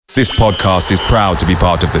This podcast is proud to be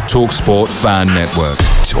part of the TalkSport Fan Network.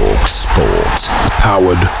 TalkSport.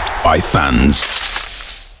 Powered by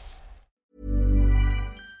fans.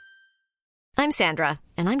 I'm Sandra,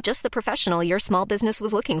 and I'm just the professional your small business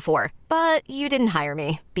was looking for. But you didn't hire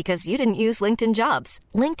me because you didn't use LinkedIn Jobs.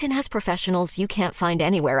 LinkedIn has professionals you can't find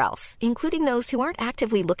anywhere else, including those who aren't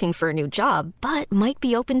actively looking for a new job, but might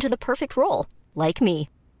be open to the perfect role, like me.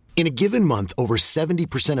 In a given month, over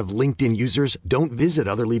 70% of LinkedIn users don't visit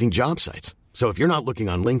other leading job sites. So if you're not looking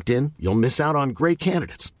on LinkedIn, you'll miss out on great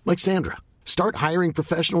candidates like Sandra. Start hiring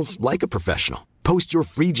professionals like a professional. Post your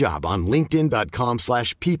free job on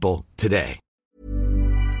linkedin.com/people today.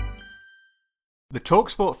 The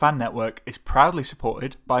TalkSport Fan Network is proudly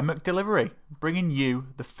supported by McDelivery, bringing you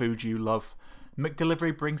the food you love.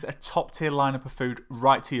 McDelivery brings a top-tier lineup of food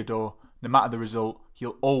right to your door. No matter the result,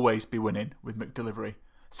 you'll always be winning with McDelivery.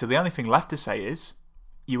 So the only thing left to say is,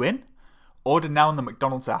 you in? Order now on the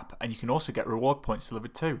McDonald's app, and you can also get reward points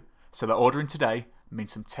delivered too. So that ordering today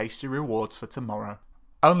means some tasty rewards for tomorrow.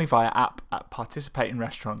 Only via app at participating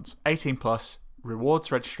restaurants. 18 plus, rewards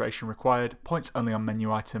registration required, points only on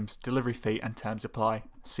menu items, delivery fee and terms apply.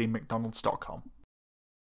 See mcdonalds.com.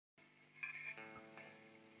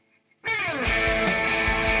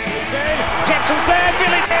 Jepson's there,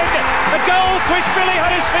 Billy in! A goal, Chris Billy,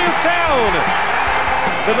 Huddersfield Town!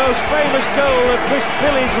 The most famous goal of Chris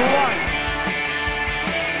Billy's life.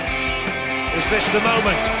 Is this the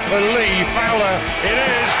moment for Lee Fowler? It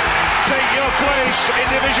is! Take your place in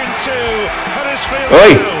Division 2, Huddersfield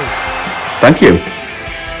Town! Thank you.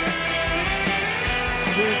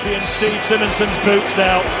 Champion Steve Simonson's boots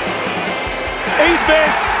now. He's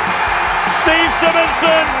missed! Steve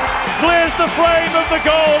Simonson clears the frame of the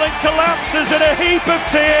goal and collapses in a heap of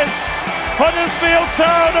tears. Huddersfield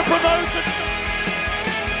Town are promoted.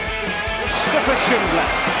 Mustafa Schindler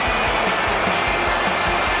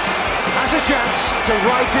has a chance to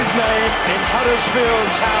write his name in Huddersfield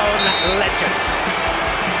Town legend.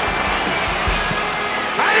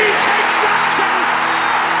 And he takes that chance!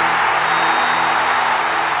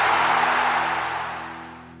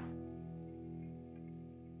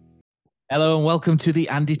 Hello and welcome to the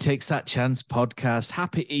Andy Takes That Chance podcast.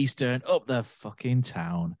 Happy Easter and up the fucking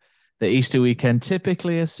town. The Easter weekend,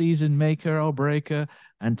 typically a season maker or breaker,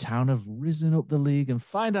 and Town have risen up the league and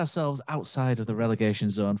find ourselves outside of the relegation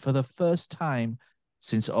zone for the first time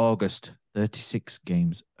since August, 36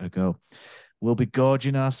 games ago. We'll be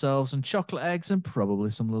gorging ourselves on chocolate eggs and probably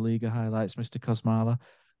some La Liga highlights, Mr. Kosmala,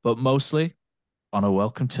 but mostly on a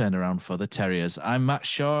welcome turnaround for the Terriers. I'm Matt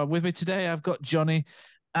Shaw. With me today, I've got Johnny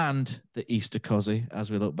and the Easter Cozzy as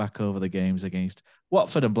we look back over the games against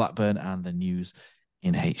Watford and Blackburn and the news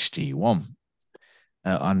in HD1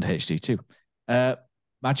 and HD2.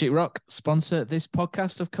 Magic Rock sponsor this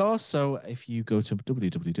podcast, of course. So if you go to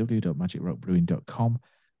www.magicrockbrewing.com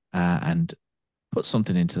and put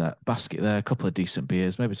something into that basket there, a couple of decent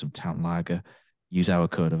beers, maybe some Town Lager, use our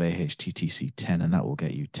code of AHTTC10 and that will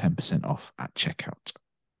get you 10% off at checkout.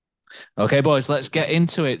 Okay, boys, let's get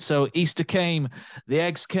into it. So Easter came, the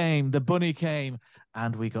eggs came, the bunny came,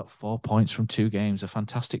 and we got 4 points from 2 games. A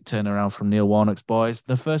fantastic turnaround from Neil Warnock's boys.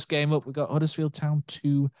 The first game up, we got Huddersfield Town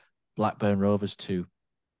 2, Blackburn Rovers 2.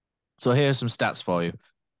 So here are some stats for you.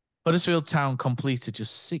 Huddersfield Town completed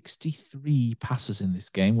just 63 passes in this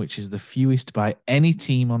game, which is the fewest by any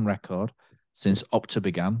team on record since Opta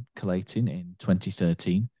began collating in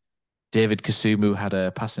 2013. David Kasumu had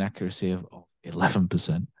a passing accuracy of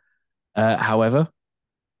 11%. However,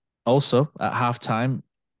 also at halftime,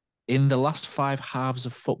 in the last 5 halves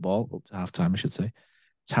of football, up to halftime, I should say,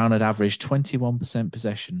 Town had averaged 21%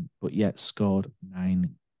 possession, but yet scored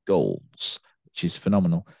 9 goals, which is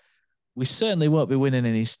phenomenal. We certainly won't be winning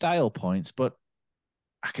any style points, but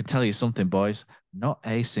I can tell you something, boys. Not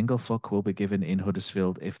a single fuck will be given in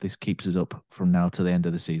Huddersfield if this keeps us up from now to the end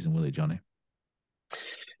of the season, will it, Johnny?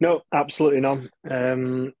 No, absolutely none.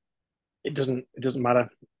 It doesn't matter.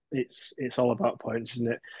 It's all about points,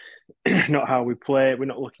 isn't it? Not how we play. We're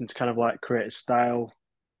not looking to kind of like create a style.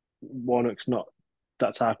 Warnock's not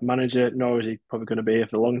that type of manager, nor is he probably going to be here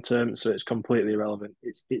for the long term. So it's completely irrelevant.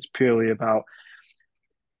 It's purely about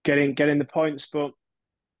getting the points. But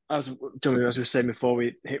as we were saying before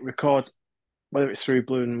we hit record, whether it's through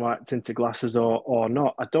blue and white tinted glasses or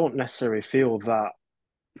not, I don't necessarily feel that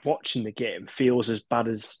watching the game feels as bad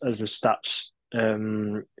as the stats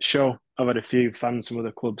show. I've had a few fans from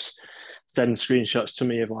other clubs send screenshots to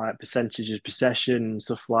me of like percentages of possession and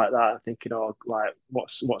stuff like that. Thinking, oh, like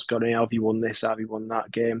what's going on? How have you won this? How have you won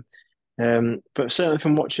that game? But certainly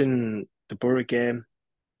from watching the Borough game,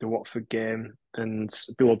 the Watford game, and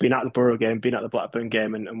being at the Borough game, being at the Blackburn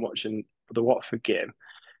game, and watching the Watford game,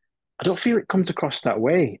 I don't feel it comes across that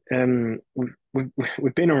way.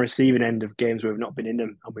 We've been on receiving end of games where we've not been in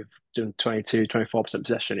them, and we've done 24%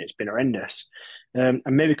 possession. It's been horrendous. And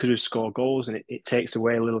maybe because we've scored goals and it takes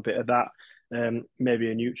away a little bit of that. Maybe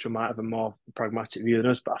a neutral might have a more pragmatic view than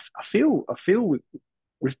us, but I feel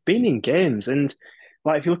we've been in games, and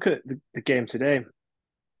like if you look at the game today,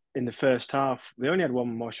 in the first half, they only had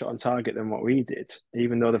one more shot on target than what we did,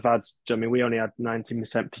 even though they've had, I mean, we only had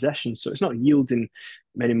 19% possession. So it's not yielding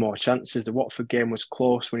many more chances. The Watford game was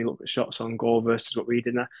close when you look at shots on goal versus what we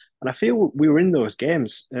did. And I feel we were in those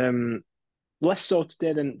games. Less so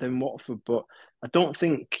today than Watford, but I don't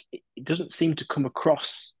think it doesn't seem to come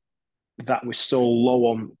across that we're so low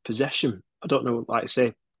on possession. I don't know, like I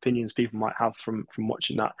say, opinions people might have from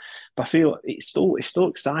watching that, but I feel it's still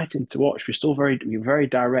exciting to watch. We're very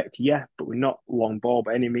direct, yeah, but we're not long ball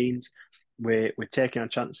by any means. We're taking our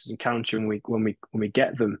chances and countering when we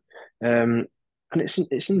get them, and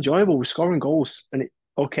it's enjoyable. We're scoring goals, and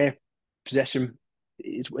okay, possession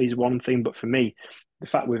is one thing, but for me, the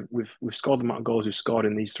fact we've scored the amount of goals we've scored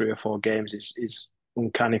in these 3 or 4 games is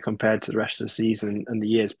uncanny compared to the rest of the season and the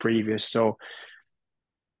years previous. So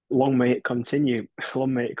long may it continue.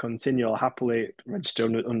 Long may it continue. I'll happily register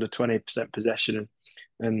under 20% possession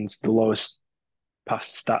and the lowest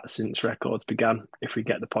past stats since records began if we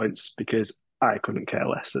get the points, because I couldn't care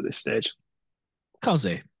less at this stage.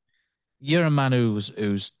 Cozzy, you're a man who's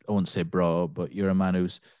I won't say bro, but you're a man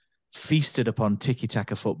who's feasted upon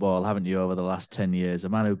tiki-taka football, haven't you, over the last 10 years? A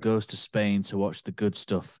man who goes to Spain to watch the good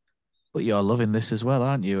stuff. But you're loving this as well,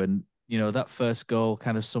 aren't you? And, that first goal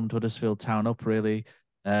kind of summed Huddersfield Town up, really.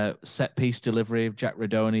 Set piece delivery of Jack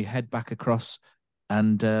Redoni, head back across,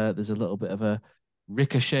 and there's a little bit of a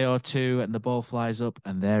ricochet or two, and the ball flies up,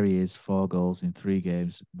 and there he is, 4 goals in 3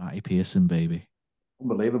 games. Matty Pearson, baby.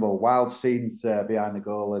 Unbelievable. Wild scenes behind the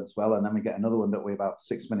goal as well. And then we get another one, don't we, about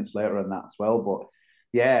 6 minutes later and that as well. But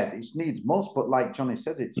yeah, it needs most. But like Johnny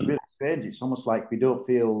says, it's really strange. It's almost like we don't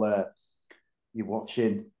feel you're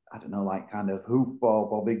watching, I don't know, like kind of hoofball,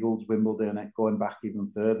 Bob Eagles, Wimbledon, going back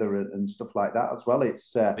even further and stuff like that as well.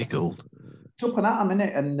 It's Biggled. It's up and at them,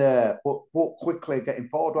 innit? And but quickly getting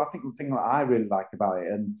forward. I think the thing that I really like about it,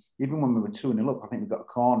 and even when we were 2-0 up, I think we got a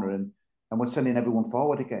corner and we're sending everyone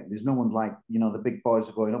forward again. There's no one like, the big boys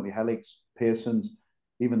are going up, with Helix, Pearsons,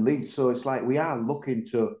 even Leeds. So it's like we are looking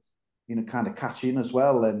to, kind of catch in as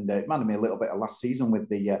well. And it reminded me a little bit of last season with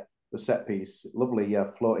the set piece. Lovely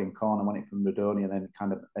floating corner, went it from Radoni and then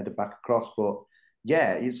kind of headed back across. But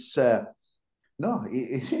yeah, it's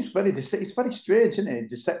it's very strange, isn't it?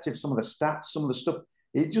 Deceptive, some of the stats, some of the stuff.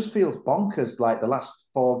 It just feels bonkers, like the last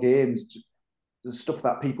 4 games, the stuff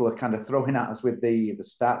that people are kind of throwing at us with the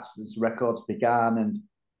stats as records began.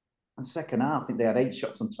 And second half, I think they had 8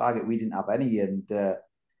 shots on target. We didn't have any. And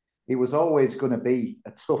it was always going to be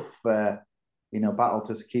a tough, battle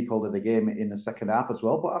to keep hold of the game in the second half as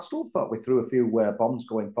well. But I still thought we threw a few bombs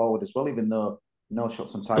going forward as well, even though no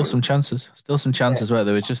shots on target. Still some chances where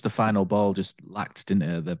there was just the final ball just lacked,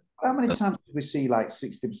 didn't it? How many times did we see like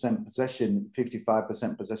 60% possession,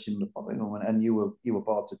 55% possession the following one, and you were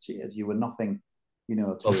bored to tears? You were nothing,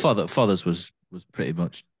 Well, Fothers was pretty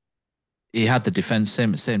much. He had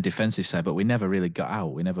the same defensive side, but we never really got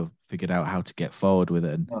out. We never figured out how to get forward with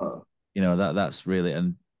it, and that's really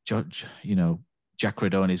and Judge, Jack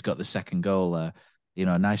Redoni's got the second goal there.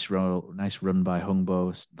 Nice run by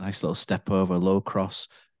Hungbo, nice little step over, low cross.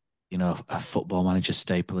 A football manager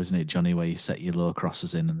staple, isn't it, Johnny, where you set your low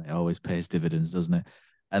crosses in and it always pays dividends, doesn't it?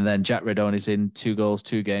 And then Jack Redoni's in 2 goals,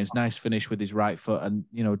 2 games. Nice finish with his right foot. And,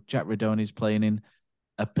 Jack Redoni's playing in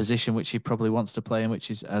a position which he probably wants to play in, which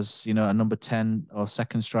is as, a number 10 or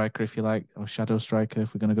second striker, if you like, or shadow striker,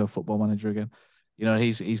 if we're going to go football manager again.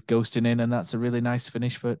 He's ghosting in, and that's a really nice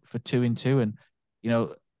finish for 2-2. And,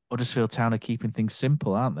 Huddersfield Town are keeping things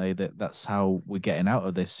simple, aren't they? That's how we're getting out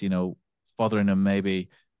of this, Fotheringham maybe.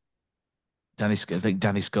 I think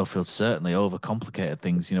Danny Schofield certainly overcomplicated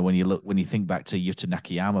things. When you think back to Yuta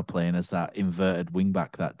Nakayama playing as that inverted wing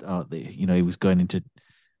back, he was going into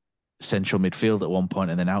central midfield at one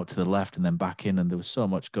point and then out to the left and then back in, and there was so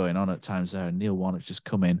much going on at times there. And Neil Warnock's just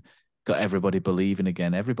come in, got everybody believing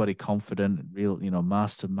again, everybody confident, real,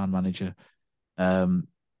 master man manager, and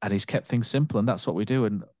he's kept things simple, and that's what we do.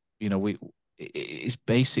 And it's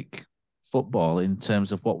basic football in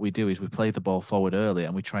terms of what we do is we play the ball forward early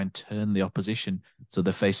and we try and turn the opposition so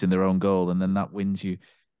they're facing their own goal, and then that wins you.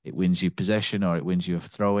 It wins you possession, or it wins you a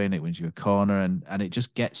throw in, it wins you a corner, and it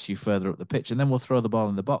just gets you further up the pitch. And then we'll throw the ball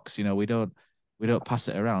in the box. We don't pass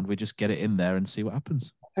it around. We just get it in there and see what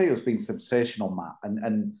happens. Teo's been sensational, Matt,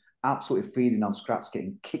 and absolutely feeding on scraps,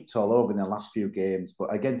 getting kicked all over in the last few games.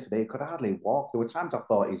 But again, today, he could hardly walk. There were times I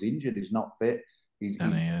thought he's injured, he's not fit. He's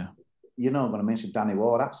I'm going to mention Danny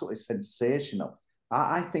Ward, absolutely sensational.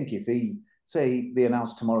 I think if they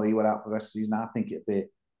announced tomorrow he went out for the rest of the season, I think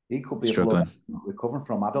he could be struggling. a blow recovering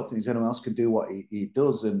from. I don't think there's anyone else can do what he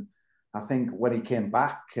does. And I think when he came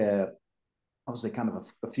back, obviously kind of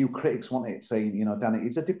a few critics wanted it saying, Danny,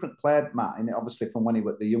 he's a different player, Matt, and obviously from when he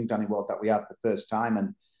was the young Danny Ward that we had the first time.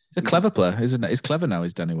 And he's a clever player, isn't it? He's clever now,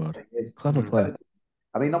 is Danny Ward. Clever player.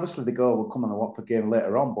 I mean, obviously the goal will come in the Watford game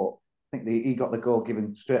later on, but I think he got the goal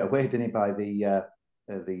given straight away, didn't he, by the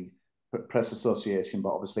press association?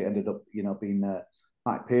 But obviously it ended up, being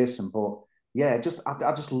Mike Pearson. But yeah, I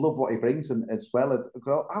just love what he brings, and as well as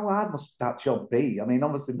how hard must that job be? I mean,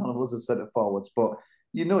 obviously none of us are centre forwards, but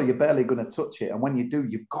you're barely going to touch it, and when you do,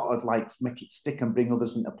 you've got to make it stick and bring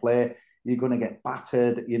others into play. You're going to get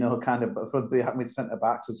battered, kind of with centre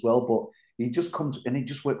backs as well. But he just comes and he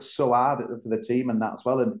just works so hard for the team and that as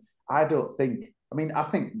well. And I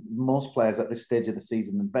think most players at this stage of the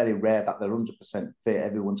season are very rare that they're 100% fit.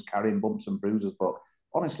 Everyone's carrying bumps and bruises. But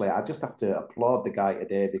honestly, I just have to applaud the guy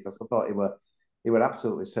today because I thought he were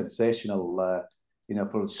absolutely sensational.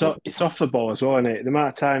 So it's off the ball as well, isn't it? The amount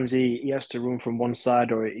of times he has to run from one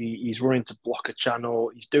side or he's running to block a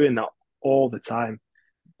channel, he's doing that all the time.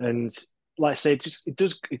 And like I say,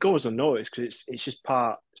 it goes unnoticed because it's just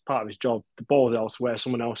part of his job. The ball's elsewhere,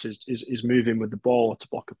 someone else is moving with the ball to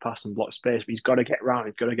block a pass and block space, but he's got to get round.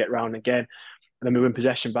 He's got to get round again, and then we win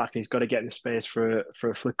possession back, and he's got to get in space for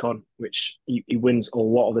a flick on, which he wins a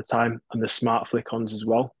lot of the time, and the smart flick ons as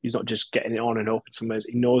well. He's not just getting it on and open somewhere.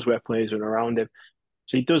 He knows where players are around him,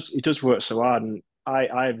 so he does work so hard. And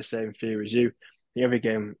I have the same fear as you.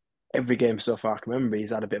 Every game so far I can remember,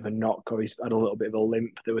 he's had a bit of a knock or he's had a little bit of a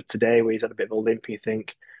limp. There were today where he's had a bit of a limp. You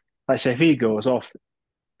think, like I say, if he goes off,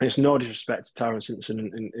 and it's no disrespect to Tyron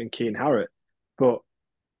Simpson and Keane Harrott, but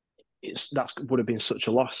would have been such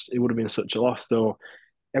a loss. It would have been such a loss. Though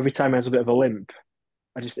every time he has a bit of a limp,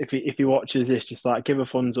 if he watches this, just like give a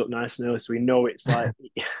thumbs up nice and early so we know it's like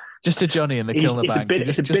just a Johnny in the Kilner Bank.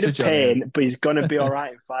 It's a bit of pain, but he's gonna be all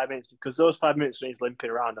right in 5 minutes because those 5 minutes when he's limping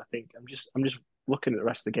around, I think I'm just looking at the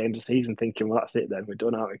rest of the games of the season thinking, well, that's it then, we're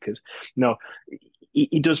done, aren't we? Because no,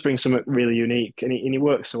 he does bring something really unique and he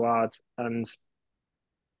works so hard, and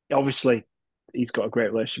obviously he's got a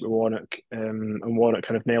great relationship with Warnock, and Warnock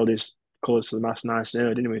kind of nailed his colours to the mast nice and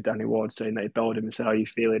early, didn't he, with Danny Ward saying that he belled him and said, how are you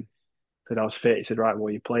feeling? Said I was fit. He said, right,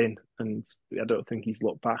 well, you're playing, and I don't think he's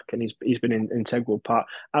looked back, and he's been an integral part,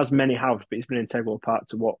 as many have, but he's been an integral part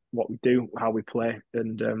to what we do, how we play,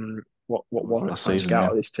 and what Warnock's trying to get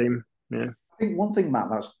out of this team. Yeah. I think one thing, Matt,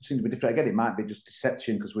 that seems to be different. Again, it might be just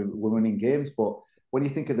deception because we're winning games, but when you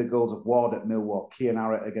think of the goals of Ward at Millwall, Keane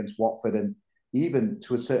Harrott against Watford, and even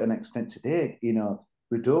to a certain extent today,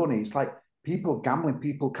 Rudoni, it's like people gambling,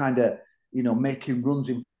 people kind of, making runs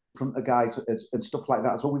in front of guys and stuff like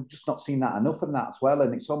that as well. We've just not seen that enough in that as well.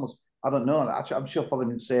 And it's almost, I don't know, I'm sure Father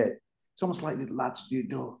would say it, it's almost like, lads, you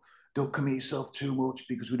don't commit yourself too much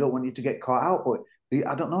because we don't want you to get caught out. But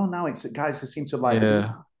I don't know now, it's guys who seem to like,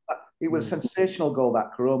 it was a sensational goal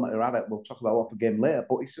that Karoma had it. We'll talk about what for game later,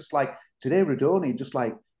 but it's just like today Rudoni just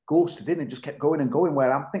like ghosted in and just kept going and going,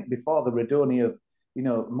 where I'm thinking before the Rudoni of,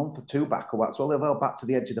 a month or two back or what, so they were back to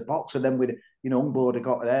the edge of the box, and then with, Ungbo had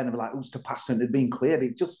got there and they were like, who's to pass, and it had been cleared.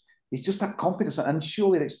 It's just that confidence, and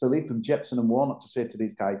surely it's belief from Jepson and Warnock to say to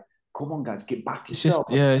these guys, come on guys, get back yourself.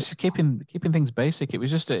 It's just keeping things basic. It was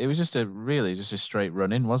just a straight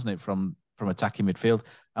run in, wasn't it, from attacking midfield.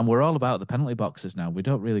 And we're all about the penalty boxes now. We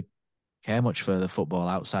don't really care much for the football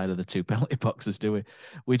outside of the two penalty boxes, do we?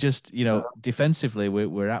 We just, defensively,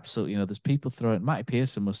 we're absolutely, there's people throwing. Matty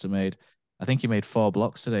Pearson must have made, I think he made 4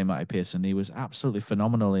 blocks today, Matty Pearson. He was absolutely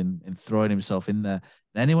phenomenal in throwing himself in there.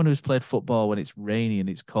 And anyone who's played football when it's rainy and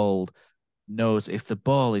it's cold knows if the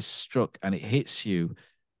ball is struck and it hits you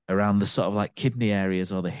around the sort of like kidney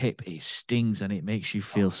areas or the hip, it stings and it makes you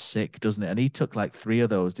feel sick, doesn't it? And he took like 3 of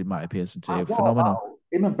those, did Matty Pearson today. Phenomenal.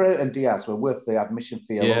 Him and Brenton Diaz were worth the admission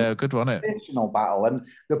fee. Yeah, good one. Sensational battle, and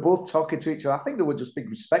they're both talking to each other. I think there was just big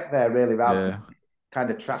respect there, really, rather than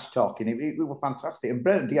kind of trash talking. It were fantastic. And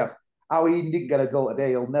Brenton Diaz, how he didn't get a goal today,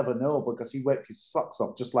 he'll never know because he worked his socks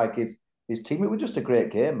off just like his team. It was just a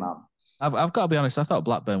great game, man. I've got to be honest. I thought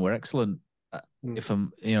Blackburn were excellent.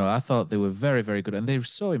 I thought they were very, very good, and they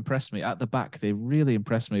so impressed me at the back. They really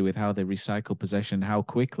impressed me with how they recycle possession, how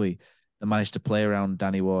quickly they managed to play around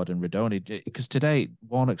Danny Ward and Rudoni. Because today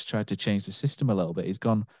Warnock's tried to change the system a little bit. He's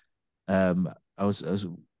gone. I was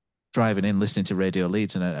driving in, listening to Radio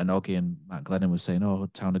Leeds, and Oggy and Matt Glennon was saying, "Oh,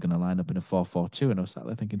 Town are going to line up in a 4-4-2," and I was sat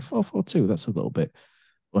there thinking, 4-4-2. That's a little bit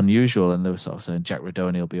unusual. And they were sort of saying Jack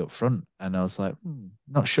Redoney will be up front. And I was like,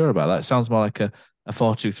 not sure about that. It sounds more like a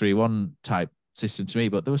 4-2-3-1 type system to me,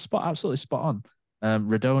 but they were absolutely spot on.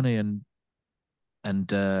 Redoney and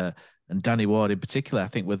Danny Ward in particular, I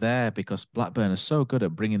think, were there because Blackburn are so good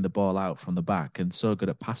at bringing the ball out from the back and so good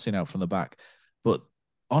at passing out from the back. But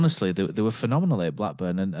honestly, they were phenomenal at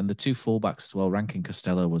Blackburn, and the two fullbacks as well. Rankin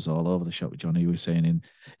Costello was all over the shop with Johnny. You were saying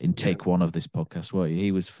in take one of this podcast, what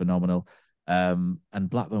he was phenomenal. And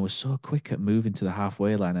Blackburn was so quick at moving to the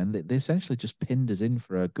halfway line, and they essentially just pinned us in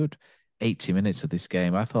for a good 80 minutes of this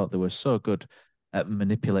game. I thought they were so good at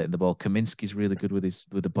manipulating the ball. Kaminski's really good with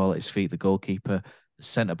the ball at his feet. The goalkeeper, the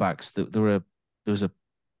centre backs. There's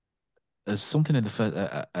something in the first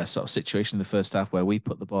a sort of situation in the first half where we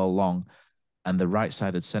put the ball long, and the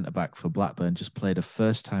right-sided centre back for Blackburn just played a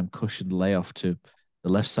first-time cushioned layoff to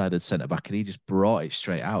the left-sided centre back, and he just brought it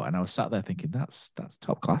straight out. And I was sat there thinking, that's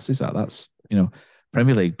top class, is that? That's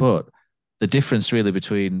Premier League. But the difference really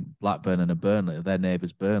between Blackburn and Burnley, their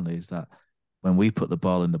neighbours Burnley, is that when we put the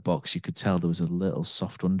ball in the box, you could tell there was a little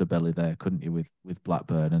soft underbelly there, couldn't you, with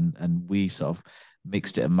Blackburn? And we sort of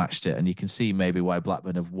mixed it and matched it. And you can see maybe why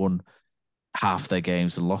Blackburn have won half their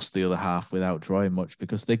games and lost the other half without drawing much,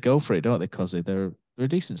 because they go for it, don't they, Cosy? They're a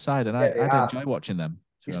decent side, and I enjoy watching them.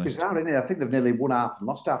 It's bizarre, isn't it? I think they've nearly won half and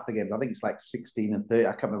lost half the games. I think it's like 16 and 30.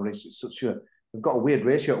 I can't remember. It's such a they've got a weird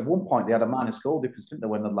ratio. At one point, they had a minus goal difference, didn't they?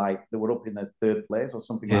 When they were up in the third place or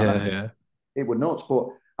something like that. Yeah. It was nuts. But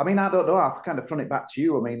I mean, I don't know. I've kind of thrown it back to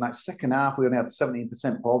you. I mean, like second half, we only had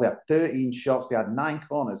 17% ball. They had 13 shots. They had 9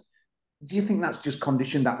 corners. Do you think that's just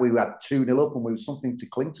conditioned that we had 2-0 up and we were something to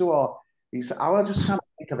cling to, or I just kind of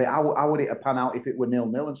think of it. How would it pan out if it were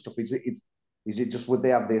 0-0 and stuff? Is it just would they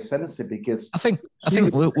have the ascendancy? Because I think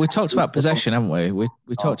we talked about possession, haven't we?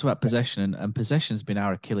 We talked about possession, and possession's been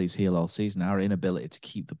our Achilles heel all season. Our inability to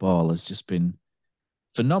keep the ball has just been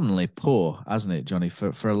phenomenally poor, hasn't it, Johnny?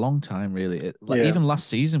 For a long time, really. Even last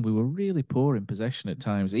season, we were really poor in possession at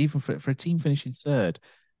times. Even for a team finishing third,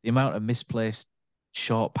 the amount of misplaced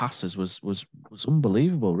short passes was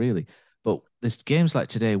unbelievable, really. But there's games like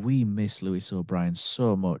today, we miss Lewis O'Brien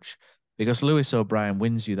so much, because Lewis O'Brien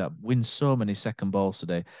wins so many second balls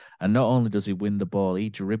today. And not only does he win the ball, he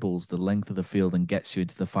dribbles the length of the field and gets you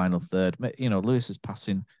into the final third. Lewis's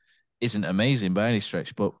passing isn't amazing by any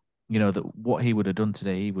stretch, but that what he would have done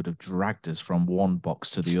today, he would have dragged us from one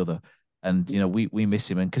box to the other. And we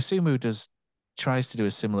miss him. And Kasumu tries to do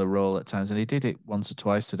a similar role at times, and he did it once or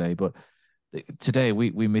twice today. But today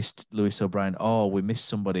we missed Lewis O'Brien. We missed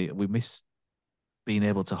somebody. We missed being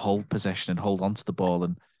able to hold possession and hold on to the ball,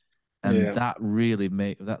 and that really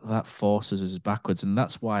that forces us backwards. And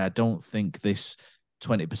that's why I don't think this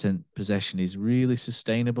 20% possession is really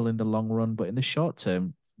sustainable in the long run. But in the short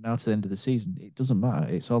term, now to the end of the season, it doesn't matter.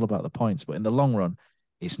 It's all about the points. But in the long run,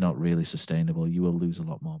 it's not really sustainable. You will lose a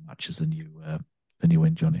lot more matches than you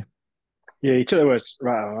win, Johnny. Yeah, you took the words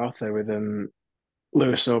right out of my mouth there with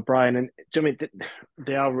Lewis O'Brien, and I mean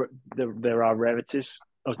there are rarities.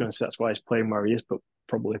 I was going to say that's why he's playing where he is, but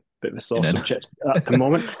probably a bit of a sore subject at the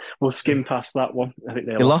moment. We'll skim past that one. I think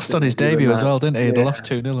he lost on his debut as well, didn't he? Yeah. They lost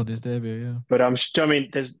 2-0 on his debut, yeah. But I mean,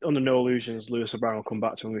 there's under no illusions Lewis O'Brien will come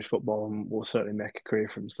back to English football and will certainly make a career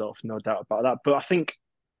for himself, no doubt about that. But I think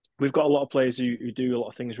we've got a lot of players who do a lot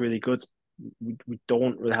of things really good. We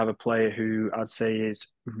don't really have a player who I'd say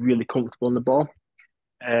is really comfortable on the ball.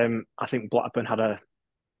 I think Blackburn had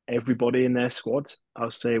everybody in their squad, I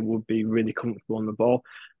would say, would be really comfortable on the ball.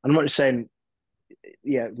 And I'm not just saying,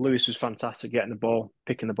 Lewis was fantastic getting the ball,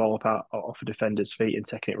 picking the ball up off a defender's feet and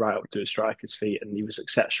taking it right up to a striker's feet, and he was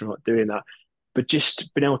exceptional at doing that. But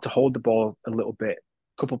just being able to hold the ball a little bit,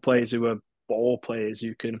 a couple of players who are ball players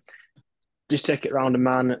who can just take it around a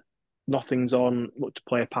man, nothing's on, look to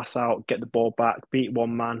play a pass out, get the ball back, beat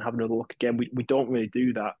one man, have another look again. We don't really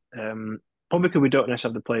do that. Probably because we don't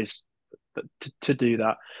necessarily have the players to do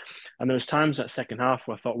that. And there was times that second half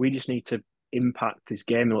where I thought we just need to impact this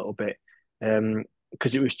game a little bit,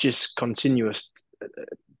 because it was just continuous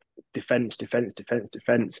defense.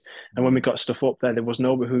 And when we got stuff up there was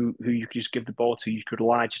nobody who you could just give the ball to. You could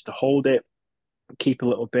rely just to hold it, keep a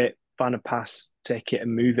little bit, find a pass, take it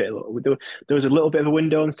and move it a little. There was a little bit of a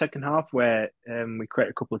window in the second half where we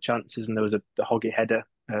created a couple of chances, and there was the Hoggy header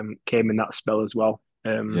came in that spell as well.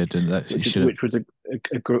 Which was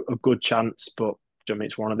a good chance, but I mean,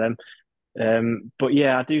 it's one of them. But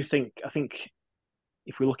yeah, I think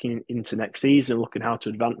if we're looking into next season, looking how to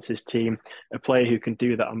advance this team, a player who can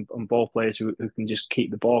do that on ball players who can just keep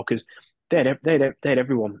the ball, because they had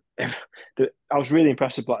everyone. I was really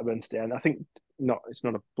impressed with Blackburn today, and I think it's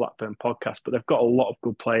not a Blackburn podcast, but they've got a lot of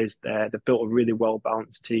good players there. They've built a really well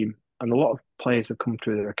balanced team. and a lot of players have come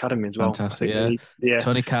through their academy as well. Fantastic, I think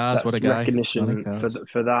Tony Carr's, what a that's guy. recognition Tony Carr's.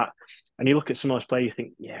 for that. And you look at some of those players, you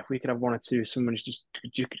think, if we could have one or two, someone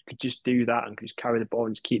could just do that and could just carry the ball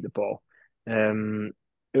and just keep the ball.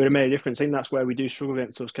 It would have made a difference. I think that's where we do struggle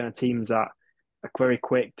against those kind of teams that are very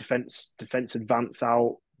quick defense advance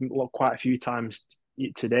out. Quite a few times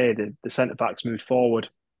today, the centre backs moved forward,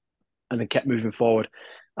 and they kept moving forward,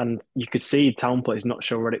 and you could see town players not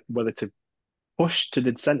sure whether to push to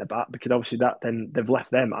the centre back, because obviously that then they've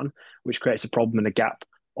left their man, which creates a problem and a gap,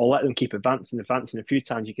 or let them keep advancing. A few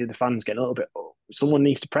times you get the fans getting a little bit, someone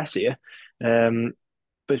needs to press here.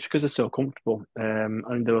 But it's because they're so comfortable,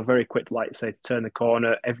 and they were very quick, like you say, to turn the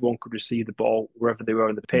corner. Everyone could receive the ball wherever they were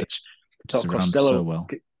on the pitch. Just Costello, so well.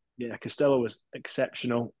 Yeah, Costello was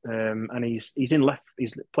exceptional, and he's in left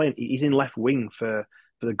wing for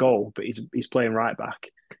the goal, but he's playing right back.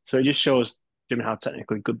 So it just shows how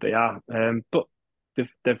technically good they are. But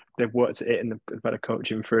they've worked at it, and they've had a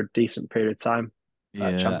coaching for a decent period of time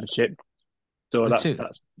at Championship. So that's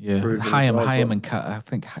Hyam and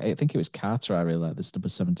Carter. I think it was Carter. I really like this number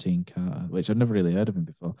 17 Carter, which I'd never really heard of him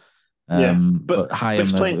before. But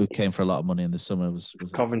Hyam, who came for a lot of money in the summer, was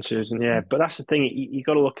Coventry's, and but that's the thing. You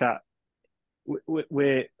got to look at.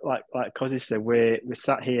 We're like Cozzy said, we're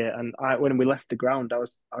sat here, and when we left the ground, I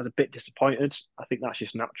was a bit disappointed. I think that's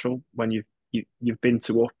just natural when you've been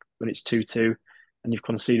to up when it's 2-2 and you've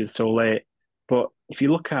conceded so late. But if you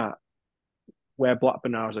look at where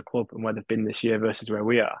Blackburn are as a club and where they've been this year versus where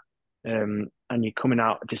we are, and you're coming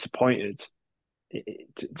out disappointed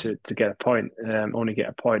to get a point, only get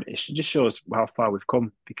a point, it just shows how far we've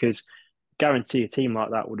come, because I guarantee a team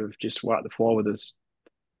like that would have just wiped the floor with us.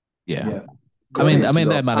 Yeah. I mean,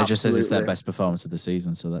 their manager says it's their best performance of the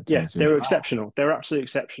season, so that tells you. They were exceptional. They were absolutely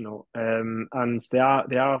exceptional, and they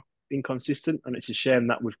are inconsistent, and it's a shame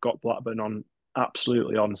that we've got Blackburn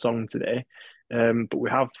absolutely on song today. But we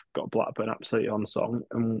have got Blackburn absolutely on song,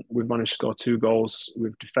 and we've managed to score 2 goals.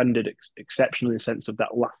 We've defended exceptionally in the sense of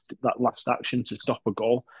that last action to stop a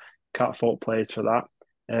goal. Can't fault players for that.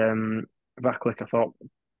 Vaklik, I thought,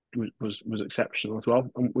 was exceptional as well,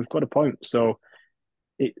 and we've got a point. So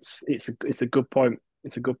it's a good point.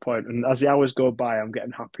 It's a good point. And as the hours go by, I'm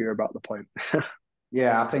getting happier about the point.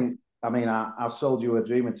 Yeah, I sold you a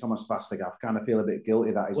dream with Thomas Vastig. I kind of feel a bit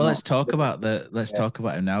guilty that he's. Well, let's talk about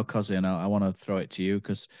him now, Cozzy, and I want to throw it to you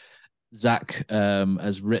because Zach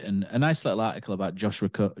has written a nice little article about Josh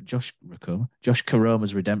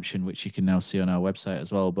Karoma's redemption, which you can now see on our website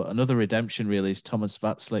as well. But another redemption really is Thomas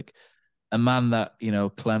Vatslik, a man that,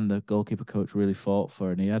 Clem, the goalkeeper coach, really fought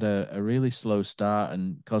for, and he had a really slow start.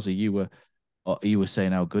 And Cozzy, you were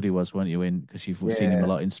saying how good he was, weren't you? Because you've seen him a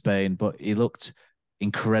lot in Spain, but he looked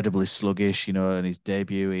incredibly sluggish. In his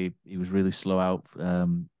debut, he was really slow out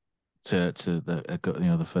to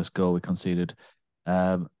the first goal we conceded,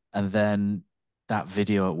 and then that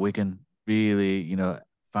video at Wigan really,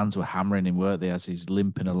 fans were hammering him, weren't they, as he's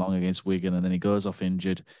limping along against Wigan, and then he goes off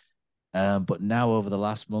injured. But now over the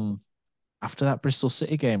last month, after that Bristol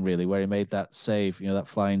City game, really, where he made that save, that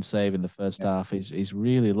flying save in the first half, he's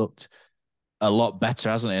really looked a lot better,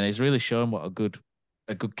 hasn't he? And he's really shown what a good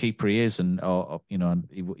keeper he is, and he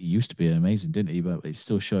used to be amazing, didn't he? But he's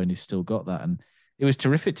still showing he's still got that, and it was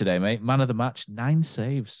terrific today, mate. Man of the match, 9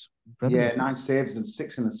 saves. Incredible. Yeah, 9 saves and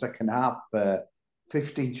 6 in the second half.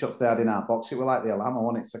 15 shots they had in our box. It was like the Alamo,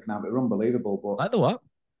 wasn't it? Second half, it was unbelievable. But like the what?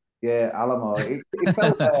 Yeah, Alamo. It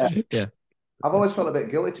felt. Yeah. I've always felt a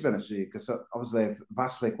bit guilty, to be honest with you, because obviously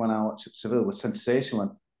Vaslik, when I watched Seville, was sensational.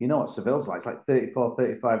 And you know what Seville's like? It's like 34,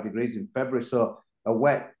 35 degrees in February. So a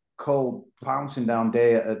wet, cold, pouncing down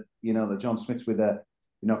day at, the John Smiths with a,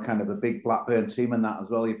 kind of a big Blackburn team and that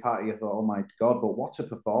as well. You thought, oh my God, but what a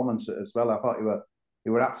performance as well. I thought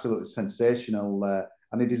you were absolutely sensational.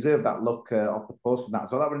 And he deserved that look off the post and that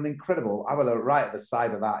as well. That was an incredible. I was right at the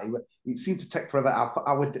side of that. It seemed to take forever. I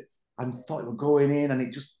thought it was going in, and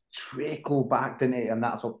it just trickled back, didn't it? And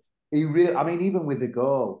that's all. Even with the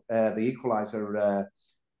goal, the equaliser,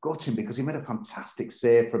 got him because he made a fantastic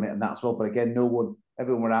save from it and that as well. But again,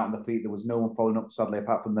 everyone were out on the feet. There was no one following up, sadly,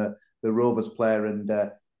 apart from the Rovers player. And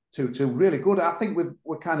 2-2, really good. I think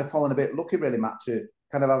we're kind of falling a bit lucky, really, Matt, to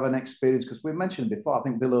kind of have an experience, because we mentioned before, I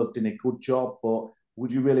think Billo's done a good job, but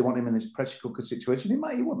would you really want him in this pressure cooker situation?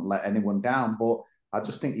 He wouldn't let anyone down, but I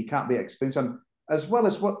just think he can't be experienced. And as well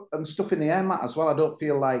as stuff in the air, Matt, as well, I don't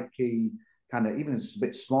feel like he kind of, even if it's a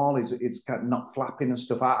bit small, he's kind of not flapping and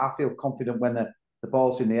stuff. I feel confident when the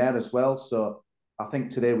ball's in the air as well. So I think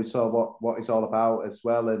today we saw what it's all about as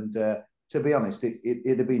well. And to be honest,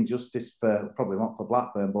 it'd have been justice for, probably not for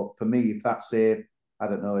Blackburn, but for me, if that save I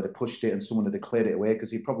don't know, he'd have pushed it and someone had cleared it away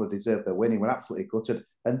because he probably deserved the win. He were absolutely gutted.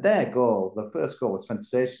 And their goal, the first goal, was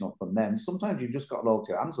sensational from them. Sometimes you've just got to hold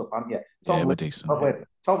your hands up, haven't you?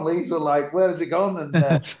 Tom Lees were like, where has it gone? And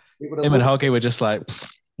him and Hoggy were just like,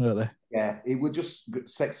 weren't they? Yeah, he was just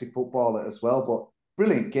sexy footballer as well. But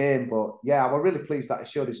brilliant game. But yeah, I was really pleased that he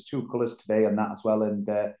showed his true colours today and that as well. And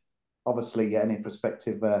obviously, any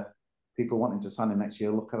prospective people wanting to sign him next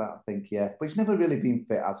year, look at that, I think, yeah. But he's never really been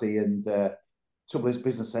fit, has he? And trouble is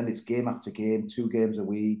business end, it's game after game, 2 games a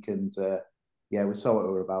week. And yeah, we saw what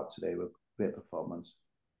we were about today with great performance.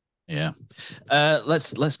 Yeah.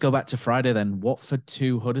 Let's go back to Friday then. Watford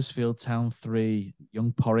 2, Huddersfield Town 3.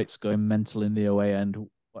 Young Porritt's going mental in the away end.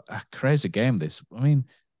 What a crazy game this. I mean,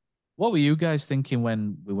 what were you guys thinking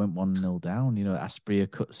when we went 1-0 down? You know, Asprey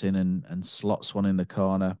cuts in and slots one in the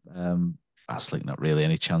corner. Aslick not really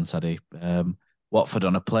any chance, had he? Watford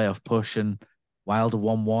on a playoff push and Wilder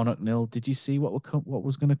 1, Warnock 0. Did you see what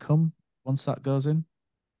was going to come once that goes in?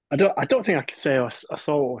 I don't think I could say I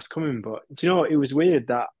saw what was coming, but do you know what? It was weird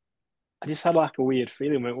that I just had like a weird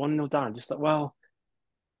feeling when 1-0 down. Just like, well,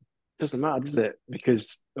 it doesn't matter, does it?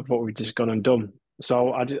 Because of what we've just gone and done.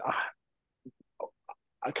 So I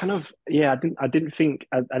kind of, yeah, I didn't think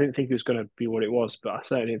it was going to be what it was, but I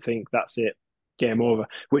certainly didn't think that's it, game over.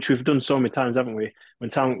 Which we've done so many times, haven't we?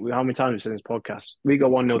 How many times we've said in this podcast, we go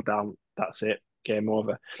 1-0 down, that's it, game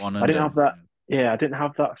over. I didn't have that. Yeah, I didn't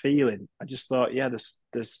have that feeling. I just thought, yeah,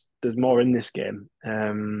 there's more in this game,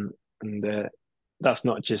 and that's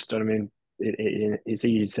not just. I mean, it's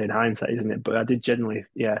easy to say in hindsight, isn't it? But I did generally,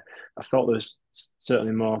 yeah, I thought there's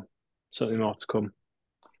certainly more to come.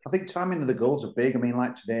 I think timing of the goals are big. I mean,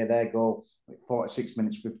 like today, their goal, 46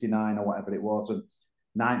 minutes 59 or whatever it was, and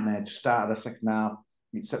nightmare to start the second half.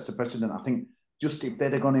 It sets the precedent. I think just if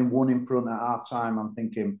they'd have gone in 1 in front at half time, I'm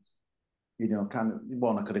thinking, you know, kind of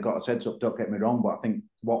Warner could have got his heads up. Don't get me wrong, but I think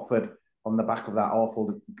Watford on the back of that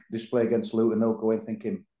awful display against Luton, they'll go in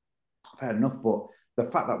thinking, fair enough. But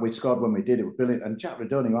the fact that we scored when we did, it was brilliant. And Jack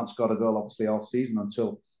Redoni, who hadn't scored a goal obviously all season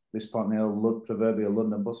until this point, the old proverbial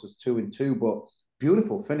London buses 2-2, but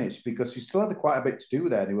beautiful finish because he still had quite a bit to do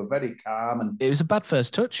there. They were very calm, and it was a bad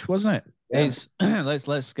first touch, wasn't it? Yeah.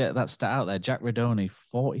 Let's get that stat out there. Jack Redoni,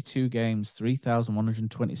 42 games,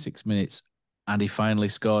 3,126 minutes, and he finally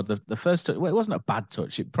scored the first touch. Well, it wasn't a bad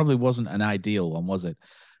touch. It probably wasn't an ideal one, was it?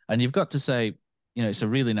 And you've got to say, you know, it's a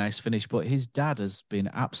really nice finish. But his dad has been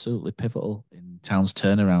absolutely pivotal in Town's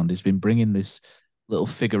turnaround. He's been bringing this little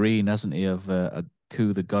figurine, hasn't he, of a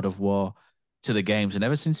Coup, the God of War, to the games. And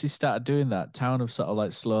ever since he started doing that, Town have sort of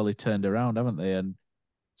like slowly turned around, haven't they? And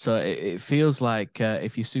so it feels like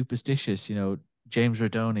if you're superstitious, you know, James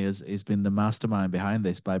Redoni has been the mastermind behind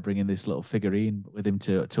this by bringing this little figurine with him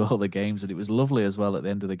to all the games. And it was lovely as well at the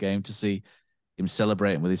end of the game to see him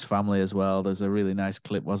celebrating with his family as well. There's a really nice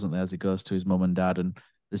clip, wasn't there, as he goes to his mum and dad, and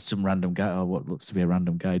there's some random guy, or what looks to be a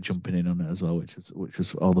random guy, jumping in on it as well, which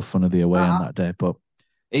was all the fun of the away on that day. But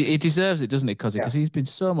he deserves it, doesn't he, Cosy? Because he's been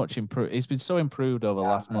so much improved. He's been so improved over the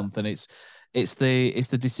last month, and it's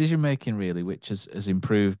the decision making really which has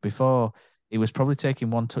improved. Before, he was probably taking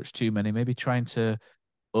one touch too many, maybe trying to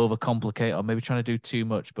overcomplicate or maybe trying to do too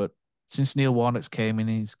much. But since Neil Warnock's came in,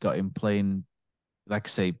 he's got him playing, like I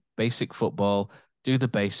say, basic football, do the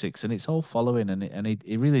basics, and it's all following. And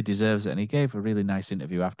he really deserves it. And he gave a really nice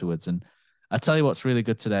interview afterwards. And I tell you what's really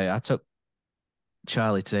good today. I took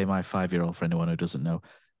Charlie today, my 5-year-old, for anyone who doesn't know.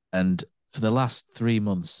 And for the last 3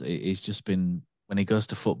 months, he's just been, when he goes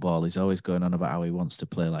to football, he's always going on about how he wants to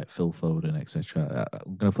play like Phil Foden, etc.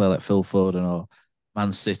 I'm going to play like Phil Foden or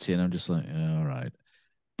Man City. And I'm just like, yeah, all right.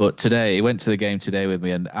 But today, he went to the game today with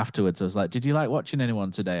me. And afterwards, I was like, did you like watching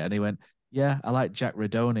anyone today? And he went, yeah, I like Jack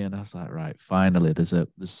Redoni. And I was like, right, finally, there's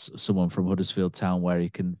someone from Huddersfield Town where he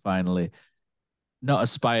can finally not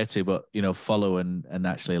aspire to, but, you know, follow and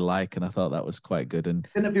actually like. And I thought that was quite good. And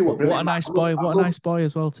what a nice boy, what a nice boy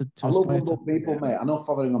as well to I love humble people, mate. I know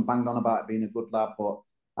Fotheringham banged on about being a good lad, but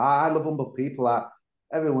I love humble people.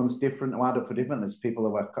 Everyone's different, wired up for different. There's people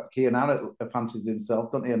who are Kean Harrett fancies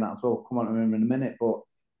himself, don't he? And that's well, come on to him in a minute. But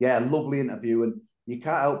yeah, lovely interview. And you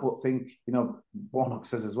can't help but think, you know, Warnock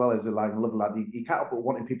says as well, as a like, lovely lad, you can't help but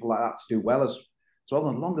wanting people like that to do well as well.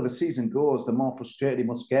 The longer the season goes, the more frustrated he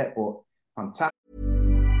must get. But fantastic.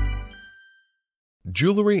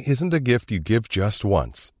 Jewelry isn't a gift you give just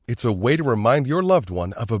once. It's a way to remind your loved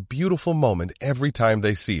one of a beautiful moment every time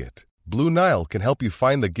they see it. Blue Nile can help you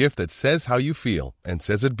find the gift that says how you feel and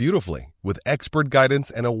says it beautifully, with expert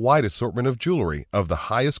guidance and a wide assortment of jewelry of the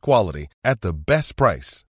highest quality at the best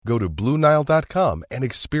price. Go to BlueNile.com and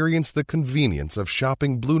experience the convenience of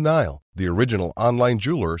shopping Blue Nile, the original online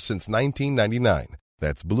jeweler since 1999.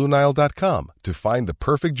 That's BlueNile.com to find the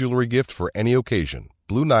perfect jewelry gift for any occasion.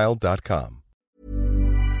 BlueNile.com.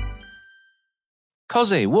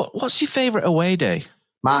 Cozzy, what's your favourite away day?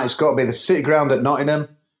 Matt, it's got to be the City Ground at Nottingham.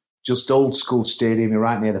 Just old school stadium, you're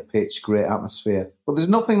right near the pitch, great atmosphere. But there's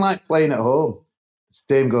nothing like playing at home. The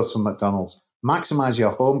same goes for McDonald's. Maximise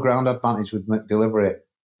your home ground advantage with McDelivery.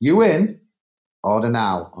 You in? Order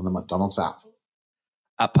now on the McDonald's app.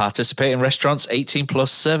 At participating restaurants, 18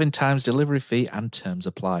 plus, serving times, delivery fee and terms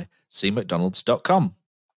apply. See mcdonalds.com.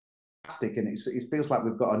 And it feels like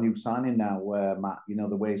we've got a new signing now, Matt,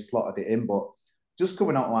 the way he slotted it in, but just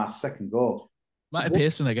coming out of our second goal. Matty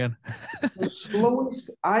Pearson again. The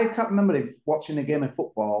slowest, I can't remember if watching a game of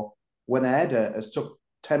football when a header has took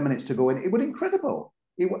 10 minutes to go in. It was incredible.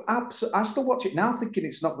 I still watch it now thinking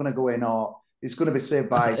it's not going to go in or it's going to be saved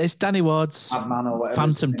by... It's Danny Ward's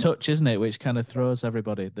phantom touch, isn't it? Which kind of throws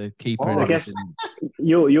everybody, the keeper. I guess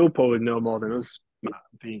you'll probably know more than us, Matt,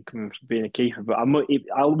 being a keeper, but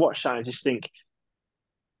I'll watch that and just think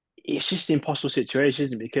it's just an impossible situation,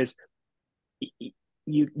 isn't it? Because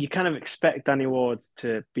you kind of expect Danny Ward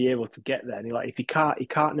to be able to get there, and if he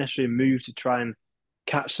can't necessarily move to try and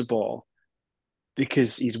catch the ball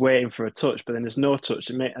because he's waiting for a touch, but then there's no touch,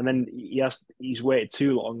 and then he's waited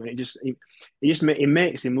too long, and it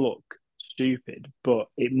makes him look stupid. But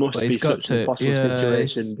it must be such an impossible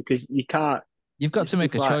situation because you can't. You've got to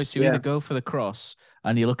make a choice. You either go for the cross,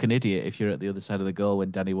 and you look an idiot if you're at the other side of the goal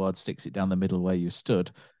when Danny Ward sticks it down the middle where you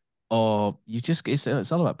stood, or you just it's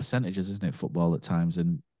all about percentages, isn't it? Football at times,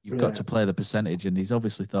 and you've got to play the percentage. And he's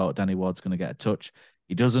obviously thought Danny Ward's going to get a touch.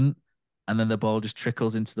 He doesn't. And then the ball just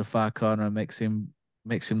trickles into the far corner and makes him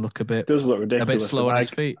look a bit. It does look ridiculous. A bit slow on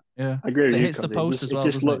his feet. Yeah, I agree with you. It hits the post as well.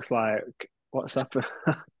 It just looks like what's happened.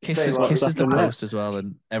 Kisses the post as well,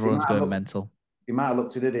 and everyone's going mental. He might have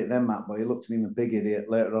looked an idiot then, Matt, but he looked at him a big idiot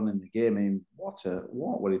later on in the game. I mean,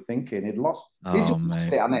 what were he thinking? He'd lost. He just lost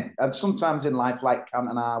it, hadn't he? And sometimes in life, like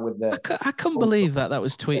Cantona with the... I couldn't believe that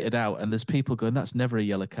was tweeted out, and there's people going, that's never a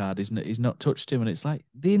yellow card, isn't it? He's not touched him, and it's like,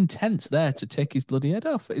 the intent's there to take his bloody head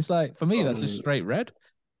off. It's like, for me, that's a straight red.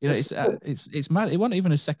 It's mad. It wasn't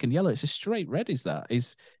even a second yellow. It's a straight red. Is that?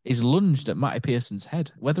 He's lunged at Matty Pearson's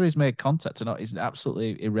head. Whether he's made contact or not is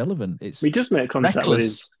absolutely irrelevant. He just made contact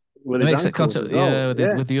reckless. with his ankles as well.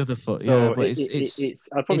 With the other foot. So but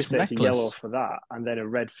I'd probably say it's a yellow for that, and then a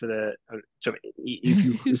red for the.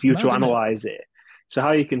 If you to analyse it, so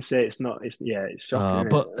how you can say it's not? It's shocking.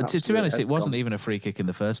 But to be honest, it wasn't even a free kick in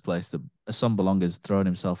the first place. The Assombalonga's thrown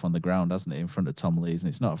himself on the ground, hasn't it, in front of Tom Lees, and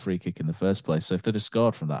it's not a free kick in the first place. So if they'd have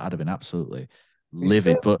scored from that, I'd have been absolutely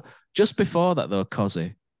livid. But just before that, though,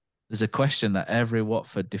 Cozzy, there's a question that every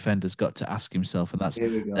Watford defender's got to ask himself, and that's,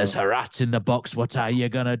 there's Harrat in the box. What are you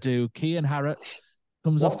going to do? Kean Harrat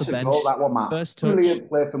comes off the bench. That one, Matt. First touch. Brilliant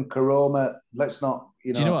play from Karoma. Let's not,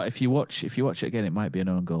 Do you know what? If you watch it again, it might be an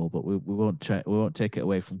own goal, but we won't take it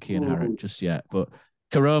away from Kean Harrat just yet. But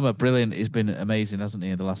Karoma, brilliant. He's been amazing, hasn't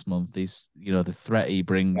he, in the last month? He's, the threat he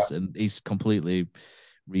brings, and he's completely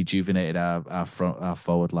rejuvenated our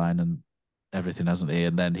forward line and everything, hasn't he?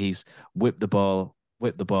 And then he's whipped the ball,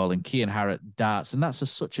 and Kean Harrat darts, and that's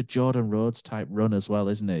such a Jordan Rhodes type run as well,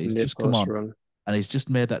 isn't it? He's just come on, and he's just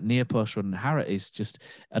made that near post run. Harrat is just,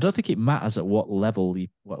 I don't think it matters at what level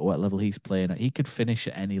he's playing at. He could finish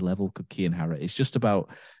at any level, could Kean Harrat. It's just about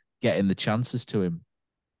getting the chances to him,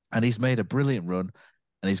 and he's made a brilliant run,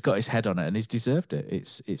 and he's got his head on it, and he's deserved it.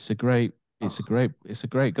 It's a great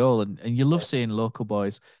goal, and you love seeing local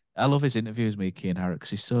boys. I love his interviews, Kean Harrat, because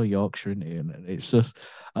he's so Yorkshire, isn't he? And it's just,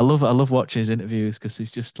 I love watching his interviews because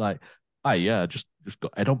he's just like, just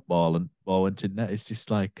got head on ball and ball went in net. It's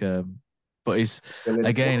just like, but he's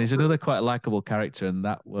another quite likable character, and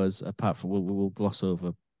that was, apart from we'll gloss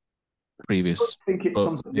over previous. I think it's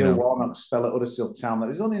something Neil Warnock spell at Huddersfield Town.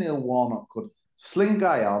 There's only Neil Warnock could sling a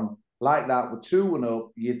guy on like that with 2-1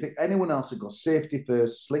 up. You'd think anyone else would go safety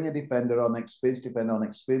first, sling a defender on, experienced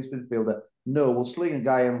midfielder. No, we'll sling a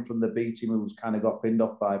guy in from the B team who's kind of got pinned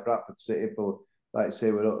off by Bradford City. But like I say,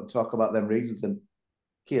 we don't talk about them reasons. And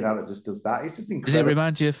Kean Harrat just does that. It's just incredible. Does it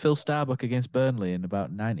remind you of Phil Starbuck against Burnley in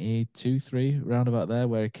about 92-3, round about there,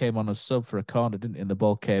 where he came on as sub for a corner, didn't he? And the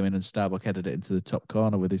ball came in and Starbuck headed it into the top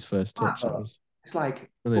corner with his first touch. It's like,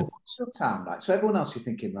 brilliant. Town, right? So everyone else, you're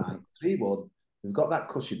thinking, right, 3-1, they've got that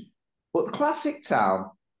cushion. But the classic Town,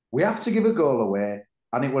 we have to give a goal away.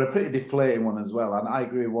 And it was a pretty deflating one as well. And I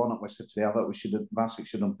agree with Warnock West today. I thought Vasic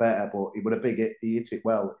should have done better, but it was a big hit. He hit it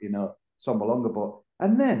well, Sombalonga.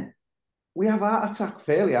 And then we have heart attack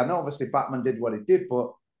failure. I know obviously Batman did what he did,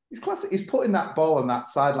 but he's classic. He's putting that ball on that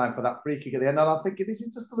sideline for that free kick at the end. And I'm thinking, this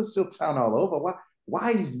is just Huddersfield Town all over.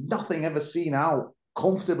 Why is nothing ever seen out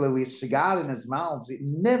comfortably with a cigar in his mouth. It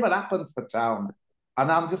never happened for Town.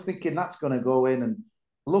 And I'm just thinking that's going to go in, and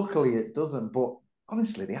luckily it doesn't. But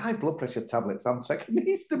honestly, the high blood pressure tablets I'm taking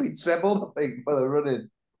needs to be trebled, I think, for the running.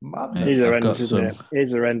 Madness. He's I've horrendous, got isn't some- it?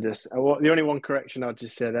 He's horrendous. The only one correction I'd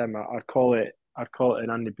just say there, Matt, I'd call it an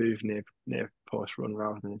Andy Booth near post run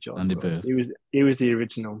rather than a Jordan Andy Rhodes. Booth. He was the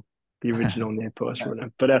original near post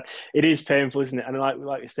runner. But it is painful, isn't it? And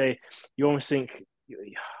like you say, you almost think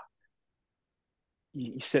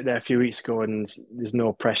you sit there a few weeks ago and there's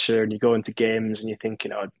no pressure, and you go into games and you're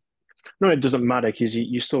thinking, oh, no, it doesn't matter because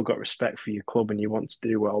you still got respect for your club and you want to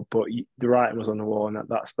do well. But the writing was on the wall, and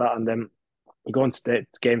that's that. And then you go into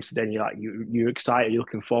games today and you're excited, you're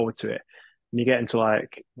looking forward to it. And you get into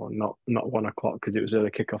not 1 o'clock because it was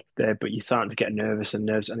early kickoff today, but you're starting to get nervous. And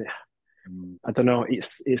I don't know,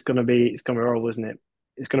 it's gonna be horrible, isn't it?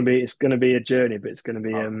 It's gonna be a journey, but it's gonna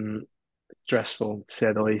be stressful to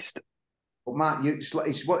say the least. But Matt, it's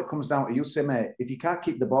what it comes down to. You say, mate, if you can't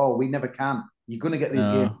keep the ball, we never can. You're going to get these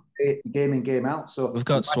games game in, game out. So we've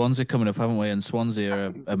got Swansea coming up, haven't we? And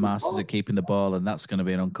Swansea are masters at keeping the ball, and that's going to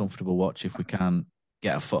be an uncomfortable watch if we can't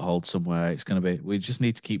get a foothold somewhere. It's going to be. We just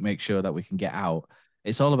need to make sure that we can get out.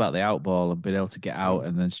 It's all about the out ball and being able to get out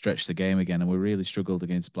and then stretch the game again. And we really struggled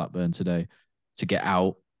against Blackburn today to get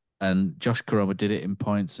out. And Josh Koroma did it in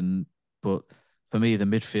points, but for me, the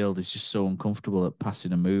midfield is just so uncomfortable at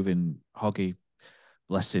passing and moving. Hoggy,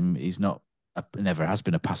 bless him, he's not. Never has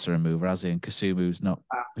been a passer and mover, has he? And Kasumu's not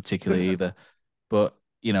particularly either. But,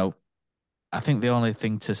 I think the only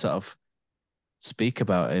thing to sort of speak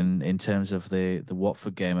about in terms of the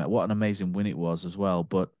Watford game, what an amazing win it was as well.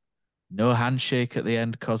 But no handshake at the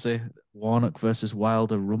end, Cozzy. Warnock versus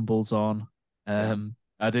Wilder rumbles on.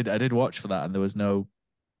 I did watch for that, and there was no.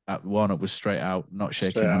 Warnock was straight out, not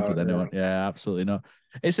shaking hands with anyone. Yeah, absolutely not.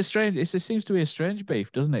 It seems to be a strange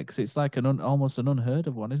beef, doesn't it? Because it's like almost an unheard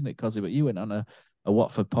of one, isn't it, Cozzy? But you went on a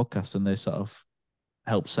Watford podcast and they sort of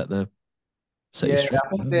helped set you straight. I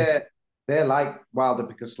think they're like Wilder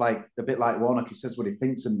because a bit like Warnock, he says what he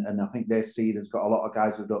thinks, and I think they see there's got a lot of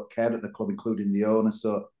guys who don't care at the club, including the owner.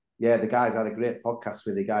 So yeah, the guys had a great podcast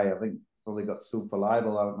with the guy. I think probably got sued for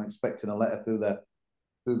libel. I'm expecting a letter through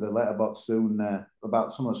the letterbox soon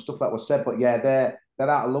about some of the stuff that was said. But yeah, they're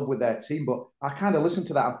out of love with their team. But I kind of listened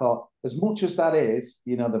to that and thought, as much as that is,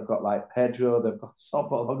 they've got like Pedro, they've got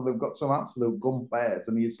Sobol, they've got some absolute gun players,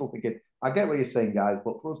 and you're still thinking, I get what you're saying, guys,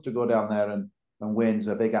 but for us to go down there and win's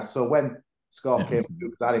a big ass. So when score came through,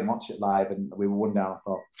 because I didn't watch it live and we were 1 down, I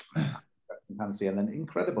thought, fancy, and then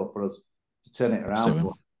incredible for us to turn it around.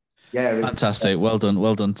 But, yeah, fantastic. Well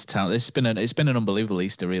done to Town. It's been an unbelievable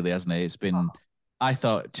Easter, really, hasn't it? It's been. I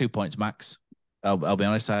thought 2 points max. I'll be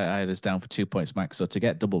honest, I had us down for 2 points max. So to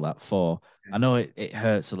get double that 4, I know it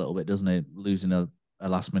hurts a little bit, doesn't it? Losing a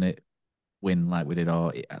last minute win like we did,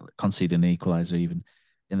 or conceding an equaliser even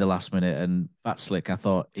in the last minute. And Fat Slick, I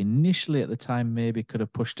thought initially at the time maybe could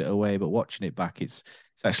have pushed it away, but watching it back, it's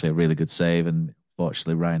actually a really good save. And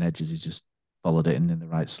fortunately, Ryan Hedges has just followed it in the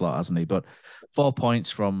right slot, hasn't he? But 4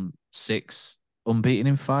 points from 6. Unbeaten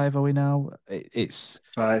in 5, are we now? It's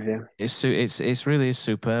 5, yeah. It's really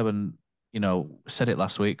superb, and said it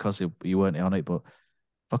last week because you weren't on it, but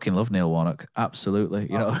fucking love Neil Warnock, absolutely.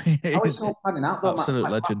 How it's all panning out though, absolute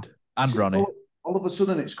Matt. legend, and Ronnie. All of a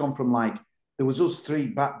sudden, it's gone from there was us 3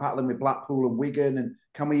 battling with Blackpool and Wigan, and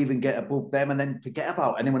can we even get above them? And then forget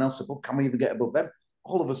about anyone else above. Can we even get above them?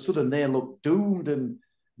 All of a sudden, they look doomed, and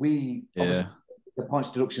the points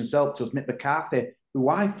deductions helped us. Mick McCarthy, who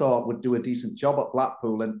I thought would do a decent job at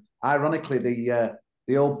Blackpool. And ironically,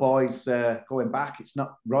 the old boys going back, it's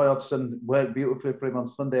not Roy Hodgson worked beautifully for him on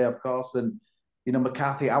Sunday, of course. And,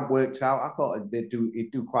 McCarthy outworked out. I thought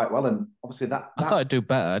he'd do quite well. And obviously I thought he'd do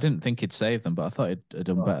better. I didn't think he'd save them, but I thought he'd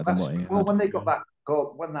done better than what he had. Well, when they got that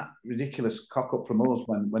goal, when that ridiculous cock up from us,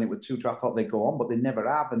 when it was 2-2, I thought they'd go on, but they never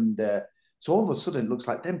have. And so all of a sudden, it looks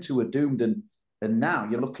like them two are doomed. And now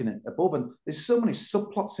you're looking at above, and there's so many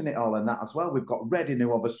subplots in it all, and that as well. We've got Reading,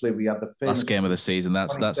 who obviously we had the last game of the season.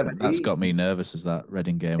 That's got me nervous. As that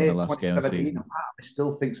Reading game in the last game of the season. I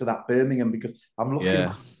still thinks of that Birmingham because I'm looking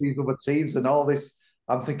at these other teams and all this.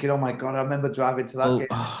 I'm thinking, oh my god, I remember driving to that game.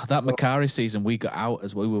 That Macari season, we got out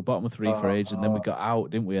as well. We were bottom of 3 for ages, and then we got out,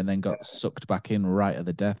 didn't we? And then got sucked back in right at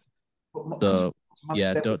the death. So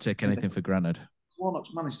don't take anything for granted.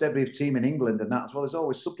 Warnock's managed every team in England and that as well. There's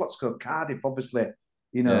always subplots. Got Cardiff, obviously,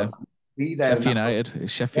 be there.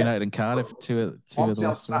 Sheffield United and Cardiff, two of the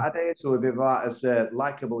last Saturday, so he'll be about as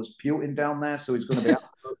likeable as Putin down there. So he's going to be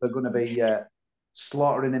they're going to be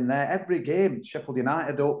slaughtering him there every game. Sheffield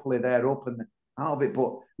United, hopefully, they're open out of it.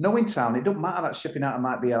 But knowing Town, it doesn't matter that Sheffield United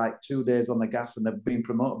might be 2 days on the gas and they've been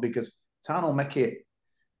promoted because Town will make it.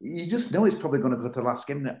 You just know it's probably going to go to the last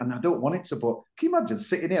game, and I don't want it to. But can you imagine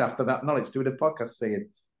sitting here after that knowledge doing a podcast saying,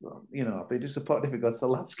 well, I'll be disappointed if it goes to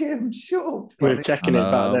the last game. Shut up. We're checking it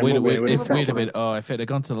back then. If it had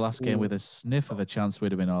gone to the last game with a sniff of a chance,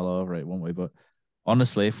 we'd have been all over it, wouldn't we? But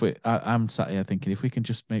honestly, I'm sat here thinking if we can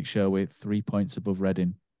just make sure we're 3 points above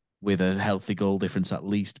Reading with a healthy goal difference at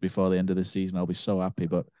least before the end of the season, I'll be so happy.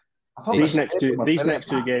 But these next two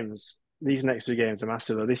games are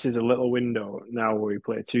massive. Though. This is a little window now where we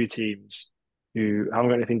play two teams who haven't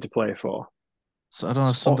got anything to play for. So I don't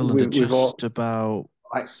know. Sunderland are just about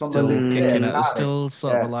still kicking out. They're still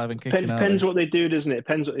sort of alive and kicking out. Depends what they do, doesn't it?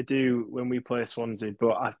 Depends what they do when we play Swansea.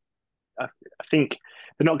 But I think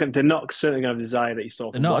they're not certainly going to have the desire that you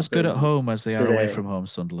saw. They're not as good at home as they are away from home,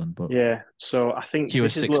 Sunderland. But yeah, so I think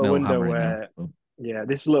this is a little window where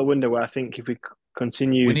this is a little window where I think if we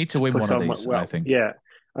continue, we need to win one of these. I think. Yeah,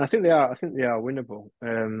 and I think they are. I think they are winnable.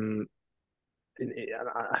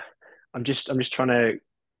 I'm just trying to,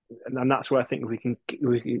 and that's where I think we can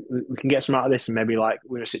get some out of this, and maybe like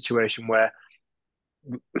we're in a situation where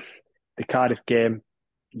the Cardiff game,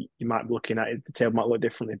 you might be looking at it, the table might look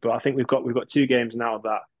differently, but I think we've got 2 games now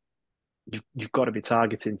that you've got to be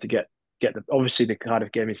targeting to get the. Obviously, the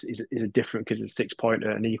Cardiff game is a different because it's a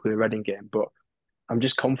 6-pointer and equally the Reading game, but I'm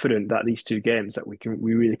just confident that these 2 games that we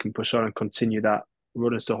really can push on and continue that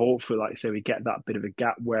run, so hopefully, like I say, we get that bit of a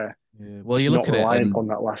gap where well, you look at it on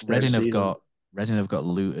that last. Reading have got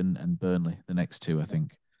Luton and Burnley the next 2, I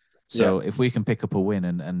think. So if we can pick up a win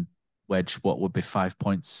and wedge what would be 5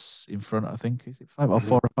 points in front, I think is it 5 or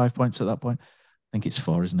 4 or 5 points at that point? I think it's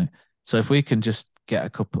 4, isn't it? So if we can just get a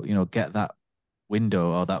couple, get that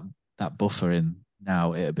window or that buffer in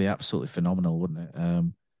now, it'd be absolutely phenomenal, wouldn't it?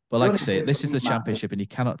 But like I say, this is the Championship and you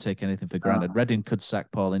cannot take anything for granted. Reading could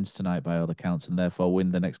sack Paul Ince tonight by all accounts and therefore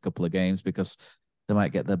win the next couple of games because they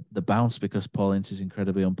might get the bounce because Paul Ince is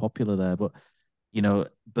incredibly unpopular there. But,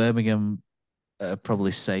 Birmingham are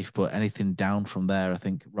probably safe, but anything down from there, I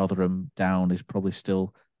think Rotherham down is probably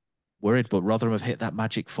still worried. But Rotherham have hit that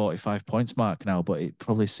magic 45 points mark now, but it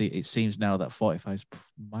seems now that 45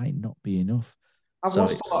 might not be enough. I've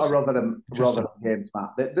watched a lot of Rotherham games,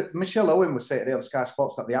 Matt. Michelle Owen was saying today on Sky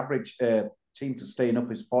Sports that the average team to staying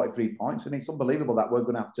up is 43 points, and it's unbelievable that we're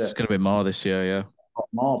going to have to. It's going to be more this year, yeah.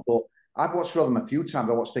 More, but I've watched Rotherham a few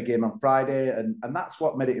times. I watched the game on Friday, and that's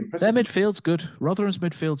what made it impressive. Their midfield's good. Rotherham's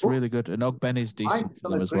midfield's really good, and Ogbenny's decent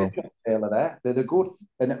for them as well. Taylor there, they're good,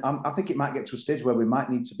 and I think it might get to a stage where we might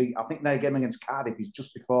need to be. I think their game against Cardiff is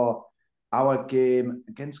just before our game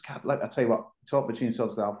against Cardiff. Like I tell you what, talk between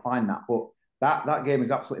yourselves, I'll find that, but. That game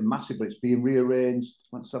is absolutely massive, but it's being rearranged.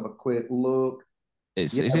 Let's have a quick look.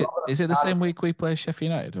 Is it the same week we play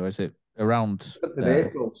Sheffield United, or is it around 7th of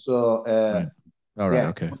April? So, right. All right,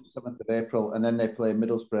 okay. 7th of April, and then they play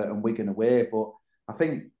Middlesbrough and Wigan away. But I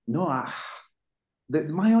think my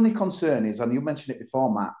only concern is, and you mentioned it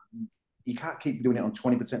before, Matt, you can't keep doing it on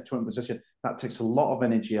 20% possession. That takes a lot of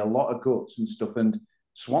energy, a lot of guts and stuff. And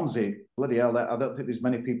Swansea, bloody hell, I don't think there's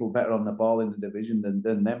many people better on the ball in the division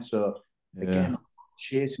than them. So. Again,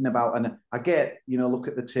 chasing about, and I get, look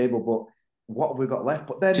at the table, but what have we got left?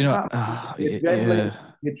 But then the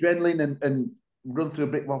adrenaline and run through a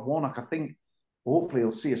brick wall of Warnock, I think hopefully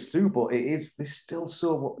he'll see us through, but there's still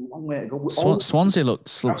so long way to go. Swansea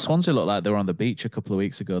looked like they were on the beach a couple of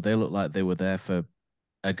weeks ago. They looked like they were there for,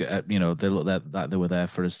 they looked like they were there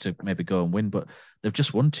for us to maybe go and win, but they've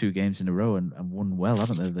just won 2 games in a row and won well,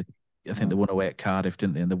 haven't they? I think they won away at Cardiff,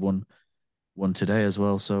 didn't they? And they won today as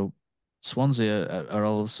well. So Swansea are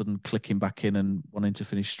all of a sudden clicking back in and wanting to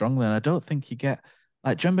finish strongly. And I don't think you get,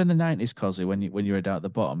 like, do you remember in the 90s, Cozzy, when you were down at the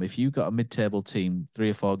bottom, if you got a mid-table team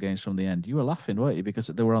 3 or 4 games from the end, you were laughing, weren't you? Because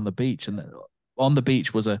they were on the beach, and on the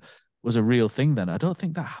beach was a real thing then. I don't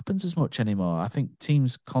think that happens as much anymore. I think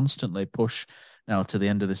teams constantly push now to the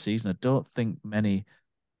end of the season. I don't think many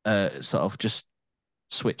sort of just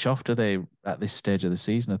switch off, do they, at this stage of the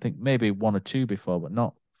season? I think maybe 1 or 2 before, but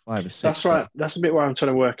not 5 or 6. That's right. That's a bit where I'm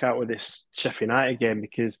trying to work out with this Sheffield United game,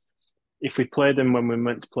 because if we played them when we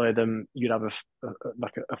meant to play them, you'd have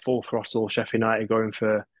a full throttle Sheffield United going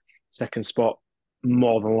for second spot.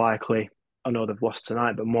 More than likely, I know they've lost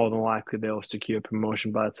tonight, but more than likely they'll secure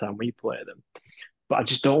promotion by the time we play them. But I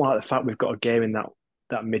just don't like the fact we've got a game in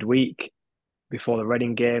that midweek before the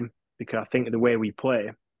Reading game, because I think the way we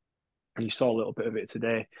play, and you saw a little bit of it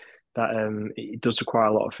today, that it does require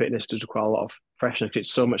a lot of fitness, does require a lot of freshness.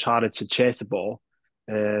 It's so much harder to chase the ball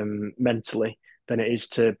mentally than it is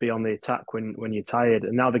to be on the attack when you're tired.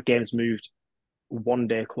 And now the game's moved 1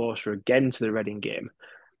 day closer again to the Reading game.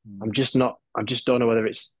 I just don't know whether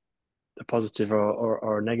it's a positive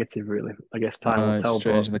or a negative, really. I guess time will It's tell.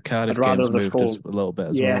 strange. But And the I'd Cardiff rather game's the moved us full. a little bit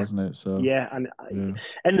as well, Yeah, hasn't it? So yeah, and yeah.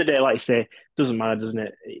 end of the day, like you say, doesn't matter, doesn't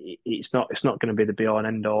it? It's not going to be the be all and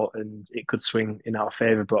end all, and it could swing in our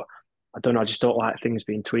favour. But I don't know. I just don't like things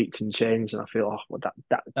being tweaked and changed, and I feel well, that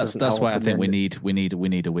doesn't That's help why I in the think we end. need a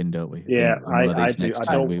win, don't we? I Yeah, think in one of I these do. next I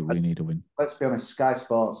two, don't. we need a win. Let's be honest, Sky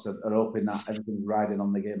Sports are hoping that everything's riding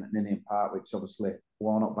on the game at Ninian Park, which obviously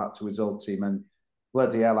Warnock back to his old team. And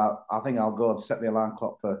bloody hell, I think I'll go and set the alarm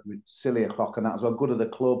clock for silly o'clock and that as well. Good of the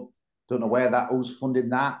club. Don't know who's funding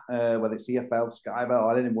that, whether it's EFL, Sky,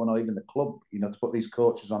 or anyone, or even the club, to put these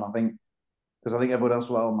coaches on. I think because I think everyone else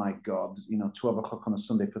will, oh my God, 12 o'clock on a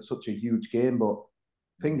Sunday for such a huge game. But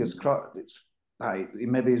fingers crossed, it's like,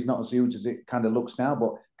 maybe it's not as huge as it kind of looks now.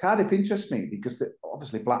 But Cardiff interests me because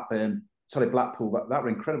obviously Blackpool, that were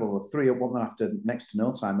incredible. The 3-1 after next to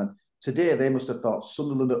no time. And today they must have thought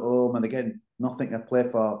Sunderland at home, and again, nothing to play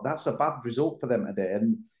for. That's a bad result for them today.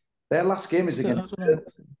 And their last game is against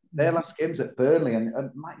their last game's at Burnley. And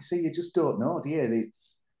like you say, you just don't know, do you?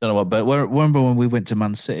 Don't know what, but remember when we went to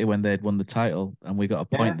Man City when they'd won the title and we got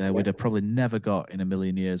a point there, we'd have probably never got in a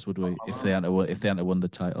million years, would we? If they hadn't won the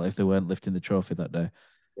title, if they weren't lifting the trophy that day.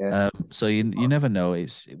 Yeah. So you never know.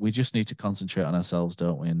 We just need to concentrate on ourselves,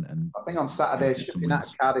 don't we? And I think on Saturday, shipping out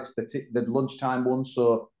of Cardiff, the lunchtime one,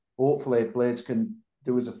 so hopefully Blades can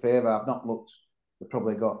do us a favour. I've not looked. They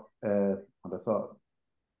probably got. I'd have thought,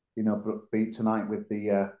 beat tonight with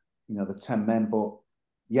the 10 men, but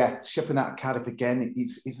yeah, shipping out of Cardiff again.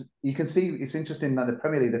 It's you can see it's interesting that the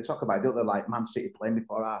Premier League they talk about it, don't they? Like Man City playing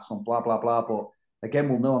before Arsenal, blah blah blah. But again,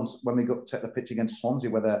 we'll know when we go take the pitch against Swansea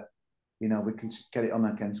whether we can get it on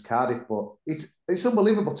against Cardiff. But it's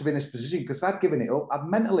unbelievable to be in this position because I'd given it up. I'd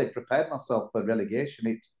mentally prepared myself for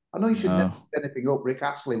relegation. I know you should never give anything up. Rick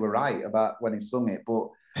Astley were right about when he sung it, but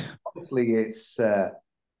obviously it's.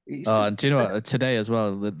 And do you know what? Today as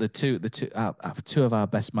well, the two of our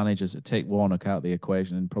best managers that take Warnock out of the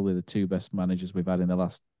equation, and probably the two best managers we've had in the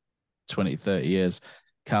last 20, 30 years,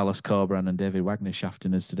 Carlos Corberán and David Wagner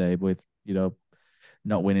shafting us today with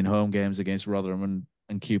not winning home games against Rotherham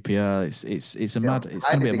and QPR. It's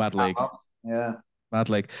going to be a mad league. Yeah, mad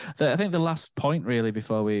league. I think the last point really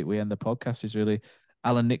before we end the podcast is really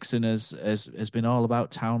Alan Nixon has been all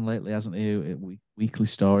about town lately, hasn't he? Weekly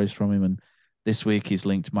stories from him, and this week he's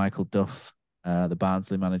linked Michael Duff, the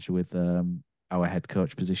Barnsley manager, with our head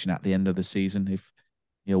coach position at the end of the season if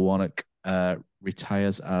Neil Warnock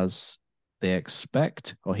retires as they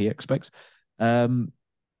expect, or he expects.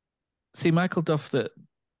 See, Michael Duff,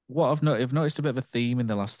 I've noticed a bit of a theme in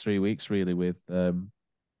the last 3 weeks really with the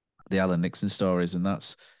Alan Nixon stories, and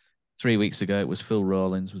that's 3 weeks ago it was Phil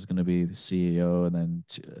Rawlins was going to be the CEO, and then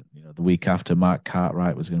the week after Mark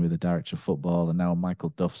Cartwright was going to be the director of football, and now Michael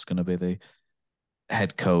Duff's going to be the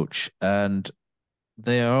head coach, and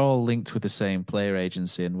they are all linked with the same player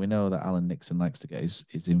agency. And we know that Alan Nixon likes to get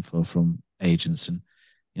his info from agents, and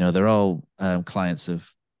they're all clients of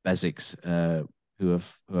Bezik's, who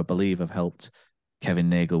I believe have helped Kevin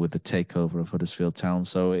Nagel with the takeover of Huddersfield Town.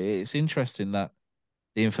 So it's interesting that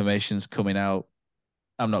the information's coming out.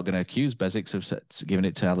 I'm not going to accuse Bezik's of giving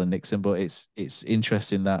it to Alan Nixon, but it's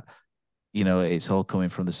interesting that it's all coming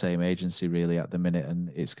from the same agency really at the minute, and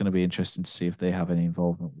it's going to be interesting to see if they have any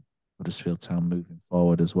involvement with Huddersfield Town moving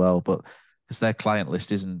forward as well. But because their client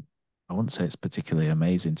list isn't, I wouldn't say it's particularly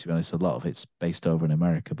amazing, to be honest. A lot of it's based over in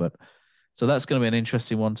America, but so that's going to be an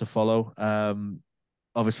interesting one to follow.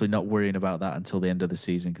 Obviously not worrying about that until the end of the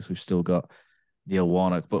season because we've still got Neil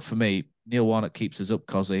Warnock. But for me, Neil Warnock keeps us up,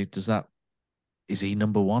 Cozzy. Is he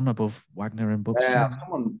number one above Wagner and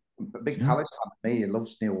Buxton? A big Palace fan to me. He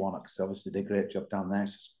loves Neil Warnock because obviously did a great job down there.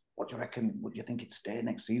 Says, what do you reckon? Would you think he'd stay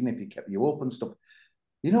next season if he kept you open stuff?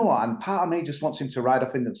 You know what? And part of me just wants him to ride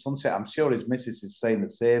up into the sunset. I'm sure his missus is saying the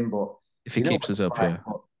same, but if he keeps us up,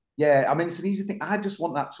 yeah. I mean, it's an easy thing. I just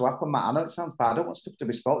want that to happen, Matt. I know it sounds bad. I don't want stuff to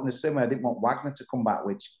be spoilt in the same way I didn't want Wagner to come back,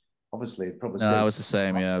 which obviously probably. No, I was the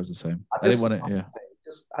same. Yeah, I was the same. I didn't want it. Yeah.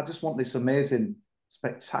 I just want this amazing,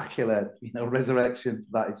 spectacular, resurrection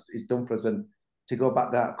that is done for us, and to go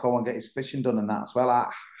back there, go and get his fishing done and that as well.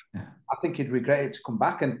 I think he'd regret it to come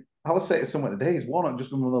back. And I would say to someone today, he's Warnock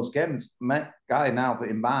just going to one of those games. Guy now, but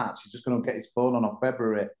in March, he's just going to get his phone on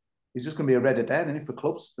February. He's just going to be a red den. And for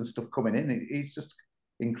clubs and stuff coming in, he's just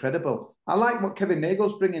incredible. I like what Kevin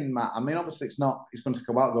Nagel's bringing, Matt. I mean, obviously it's not, he's going to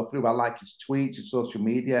come out and go through, but I like his tweets, his social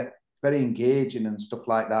media, very engaging and stuff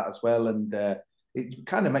like that as well. And it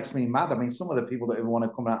kind of makes me mad. I mean, some of the people that even want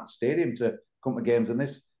to come out the stadium to come to games, and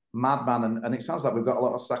this madman, and it sounds like we've got a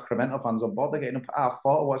lot of Sacramento fans on board. They're getting up at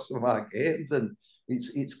 4:30 to watch some of our games, and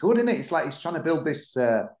it's good, isn't it? It's like he's trying to build this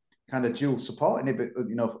kind kind of dual supporting a bit,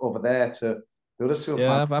 over there to the Huddersfield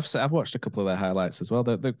fans. I've watched a couple of their highlights as well.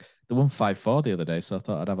 They won 5-4 the other day, so I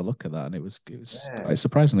thought I'd have a look at that, and it was quite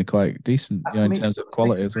surprisingly quite decent, in terms of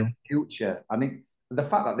quality as well. Future, I think the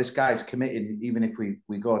fact that this guy's committed, even if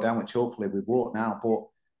we go down, which hopefully we won't now, but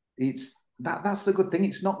that's the good thing.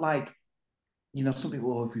 It's not like, some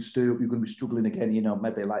people, if you stay up, you're going to be struggling again,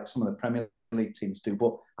 maybe like some of the Premier League teams do.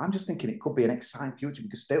 But I'm just thinking it could be an exciting future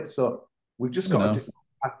because stay up. So we've just got to do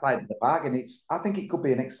that side of the bargain. I think it could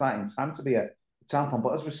be an exciting time to be a town fan.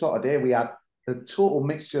 But as we saw today, we had the total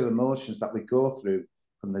mixture of emotions that we go through,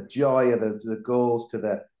 from the joy of the goals to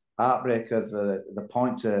the heartbreak of the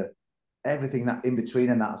point to everything that in between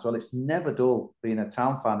and that as well. It's never dull being a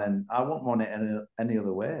town fan, and I wouldn't want it any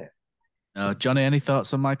other way. Johnny, any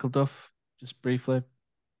thoughts on Michael Duff? Just briefly,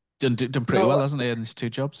 done pretty well, hasn't he, in his 2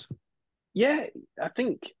 jobs? Yeah, I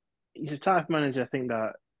think he's a type of manager. I think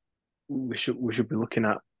that we should be looking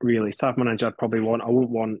at. Really, he's type of manager I wouldn't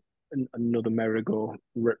want another Merigo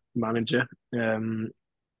manager.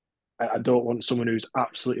 I don't want someone who's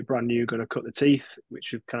absolutely brand new, going to cut the teeth, which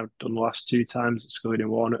we've kind of done the last 2 times. It's going in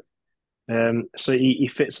Warnock. So he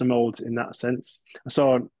fits the mould in that sense. I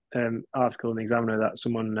saw an article in the Examiner that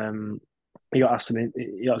someone. He got asked about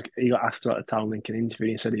the Town Lincoln interview.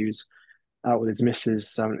 And he said he was out with his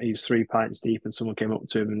missus. He was 3 pints deep, and someone came up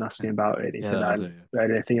to him and asked him about it. And he said, "I haven't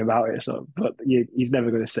heard anything about it." So, but he's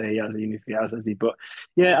never going to say he has, even if he has he? But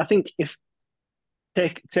yeah, I think if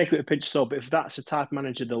take it with a pinch of salt. But if that's the type of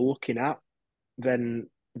manager they're looking at, then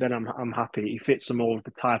I'm happy. He fits the mold of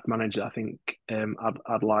the type of manager I think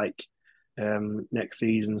I'd like next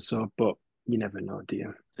season. So, but you never know, do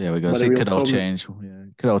you? There we go. So it could all change. Yeah,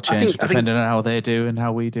 it could all change depending on how they do and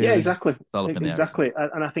how we do. Yeah, exactly. It's all up in the air,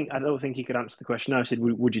 and I don't think he could answer the question. I said,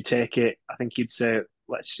 "Would you take it?" I think he'd say,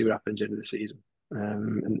 "Let's see what happens at the end of the season,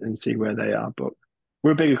 and see where they are." But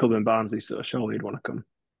we're a bigger club than Barnsley, so surely he'd want to come.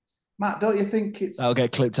 Matt, don't you think it's... That'll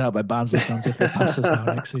get clipped out by Barnsley fans if they pass us now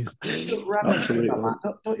next season. Absolutely.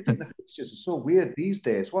 Don't you think the fixtures are so weird these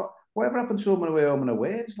days? Whatever happened to home and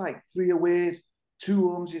away? It's like 3 aways, 2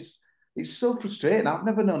 homes. It's so frustrating. I've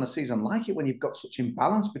never known a season like it when you've got such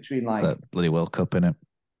imbalance between like... It's that bloody World Cup, innit?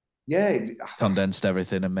 Yeah. Condensed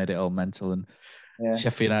everything and made it all mental. And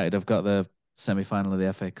Sheffield United have got the semi-final of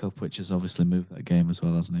the FA Cup, which has obviously moved that game as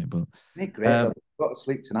well, hasn't it? But isn't it great? I've got to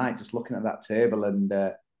sleep tonight just looking at that table, and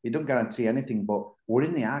it doesn't guarantee anything, but we're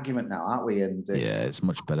in the argument now, aren't we? And yeah, it's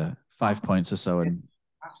much better. 5 points or so, and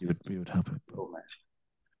you would have it.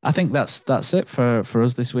 I think that's it for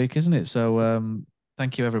us this week, isn't it? So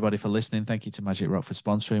thank you everybody for listening. Thank you to Magic Rock for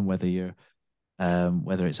sponsoring.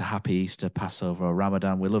 Whether it's a happy Easter, Passover, or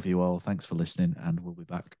Ramadan, we love you all. Thanks for listening, and we'll be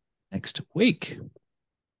back next week.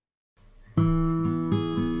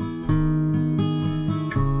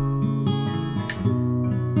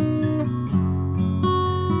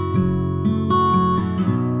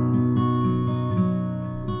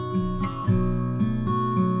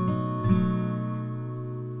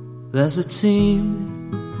 There's a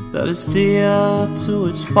team that is dear to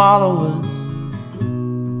its followers.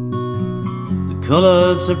 The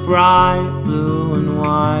colours are bright blue and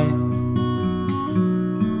white.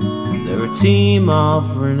 They're a team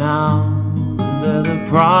of renown, and they're the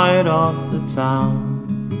pride of the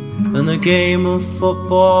town. And the game of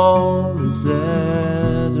football is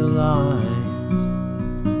their delight.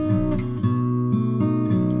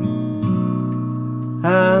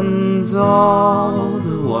 And all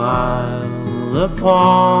the while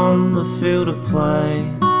upon the field of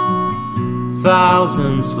play,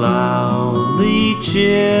 thousands loudly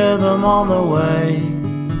cheer them on the way.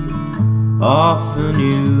 Often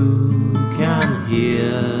you can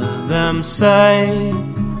hear them say,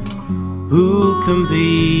 who can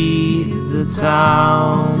beat the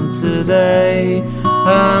town today?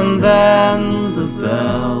 And then the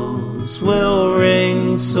bells will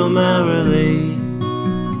ring so merrily,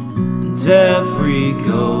 and every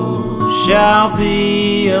goal shall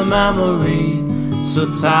be a memory. So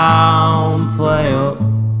town, play up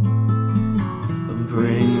and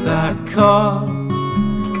bring that cup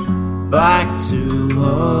back to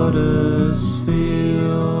Huddersfield.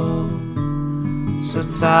 So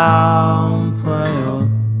town, play up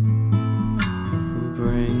and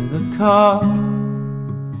bring the cup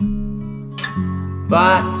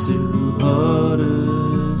back to Huddersfield.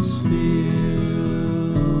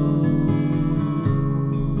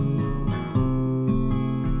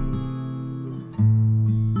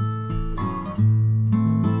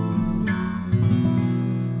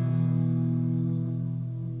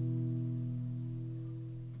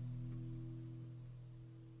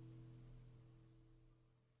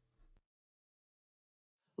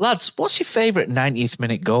 Lads, what's your favourite 90th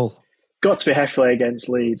minute goal? Got to be Heffley against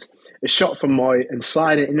Leeds. A shot from Moy and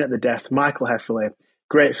sliding in at the death, Michael Heffley.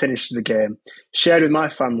 Great finish to the game. Shared with my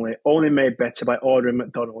family, only made better by ordering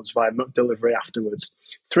McDonald's via McDelivery afterwards.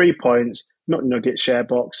 3 points, McNugget share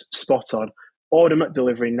box, spot on. Order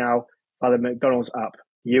McDelivery now via the McDonald's app.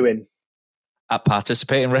 You in. At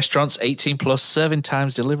participating restaurants, 18 plus, serving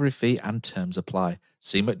times, delivery fee and terms apply.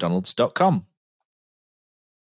 See mcdonalds.com.